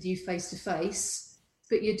use with you face to face,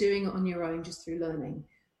 but you're doing it on your own just through learning.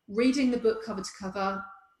 Reading the book cover to cover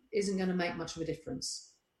isn't going to make much of a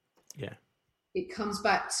difference. Yeah. It comes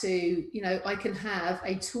back to, I can have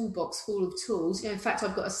a toolbox full of tools. In fact,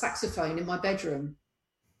 I've got a saxophone in my bedroom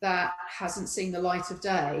that hasn't seen the light of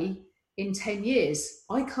day in 10 years.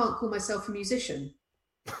 I can't call myself a musician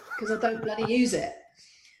because I don't bloody use it.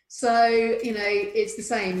 So, it's the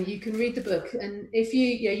same. You can read the book, and if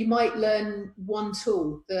you might learn one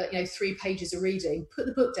tool that, 3 pages of reading, put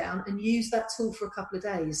the book down and use that tool for a couple of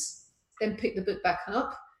days. Then pick the book back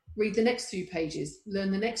up, read the next 2 pages,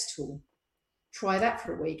 learn the next tool. Try that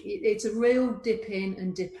for a week. It's a real dip in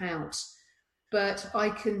and dip out. But I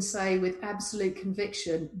can say with absolute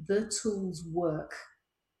conviction, the tools work.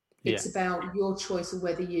 Yeah. It's about your choice of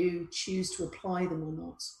whether you choose to apply them or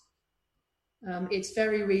not. It's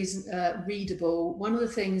very readable. One of the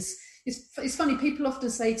things, it's funny, people often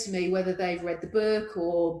say to me, whether they've read the book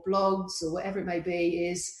or blogs or whatever it may be,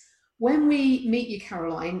 is when we meet you,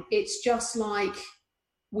 Caroline, it's just like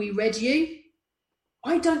we read you.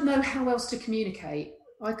 I don't know how else to communicate.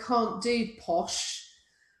 I can't do posh.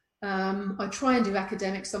 I try and do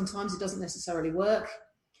academic sometimes. It doesn't necessarily work.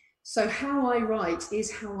 So how I write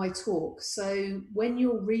is how I talk. So when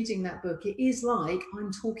you're reading that book, it is like I'm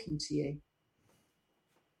talking to you.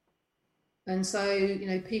 And so,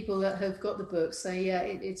 people that have got the book say, yeah,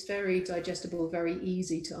 it's very digestible, very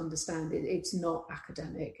easy to understand. It's not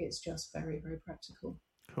academic. It's just very, very practical.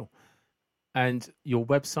 Cool. And your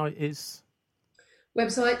website is?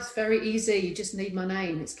 Website's very easy. You just need my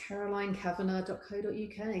name. It's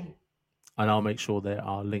carolinekavanagh.co.uk. And I'll make sure there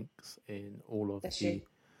are links in all of the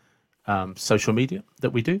social media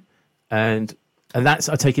that we do. And And that's,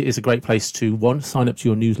 I take it, is a great place to, one, sign up to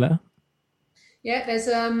your newsletter. Yeah, there's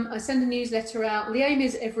I send a newsletter out. The aim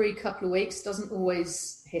is every couple of weeks. Doesn't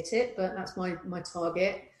always hit it, but that's my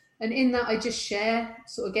target. And in that, I just share,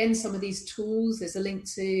 so again, some of these tools. There's a link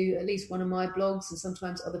to at least one of my blogs and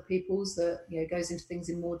sometimes other people's that goes into things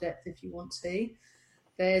in more depth if you want to.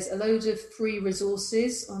 There's a load of free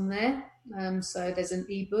resources on there. So there's an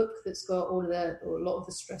ebook that's got a lot of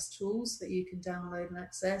the stress tools that you can download and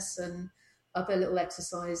access, and other little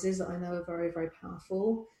exercises that I know are very, very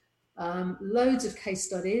powerful. Loads of case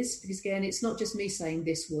studies, because again, it's not just me saying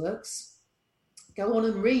this works. Go on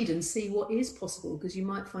and read and see what is possible, because you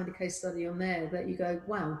might find a case study on there that you go,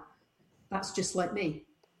 wow, that's just like me.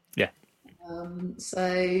 Yeah.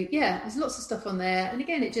 So yeah, there's lots of stuff on there. And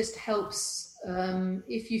again, it just helps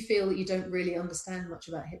if you feel that you don't really understand much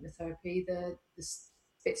about hypnotherapy, the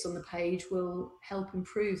bits on the page will help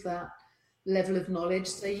improve that level of knowledge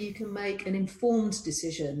so you can make an informed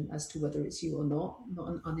decision as to whether it's you or not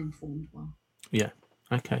an uninformed one. Yeah.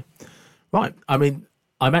 Okay. Right. I mean,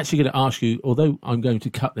 I'm actually going to ask you, although I'm going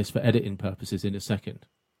to cut this for editing purposes in a second,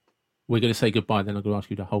 we're going to say goodbye, then I'm going to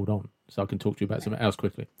ask you to hold on so I can talk to you about something else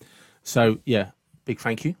quickly. So, yeah, big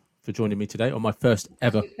thank you for joining me today on my first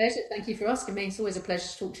ever. Pleasure. Thank you for asking me. It's always a pleasure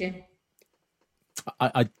to talk to you.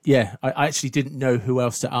 I actually didn't know who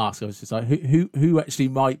else to ask. I was just like, who actually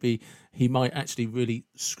might be, he might actually really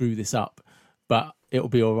screw this up, but it'll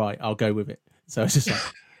be all right. I'll go with it. So it's just like,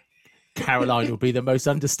 Caroline will be the most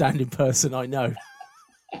understanding person I know.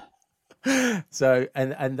 So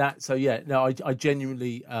I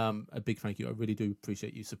genuinely a big thank you. I really do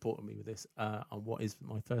appreciate you supporting me with this on what is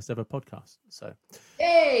my first ever podcast. So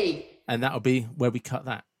yay! And that'll be where we cut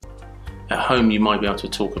that. At home, you might be able to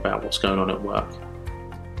talk about what's going on at work,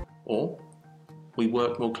 or we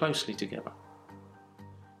work more closely together,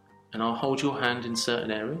 and I'll hold your hand in certain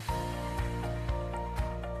areas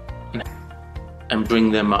and bring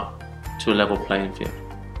them up to a level playing field.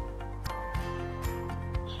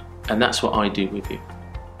 And that's what I do with you.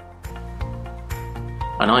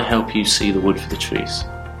 And I help you see the wood for the trees.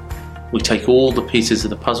 We take all the pieces of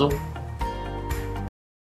the puzzle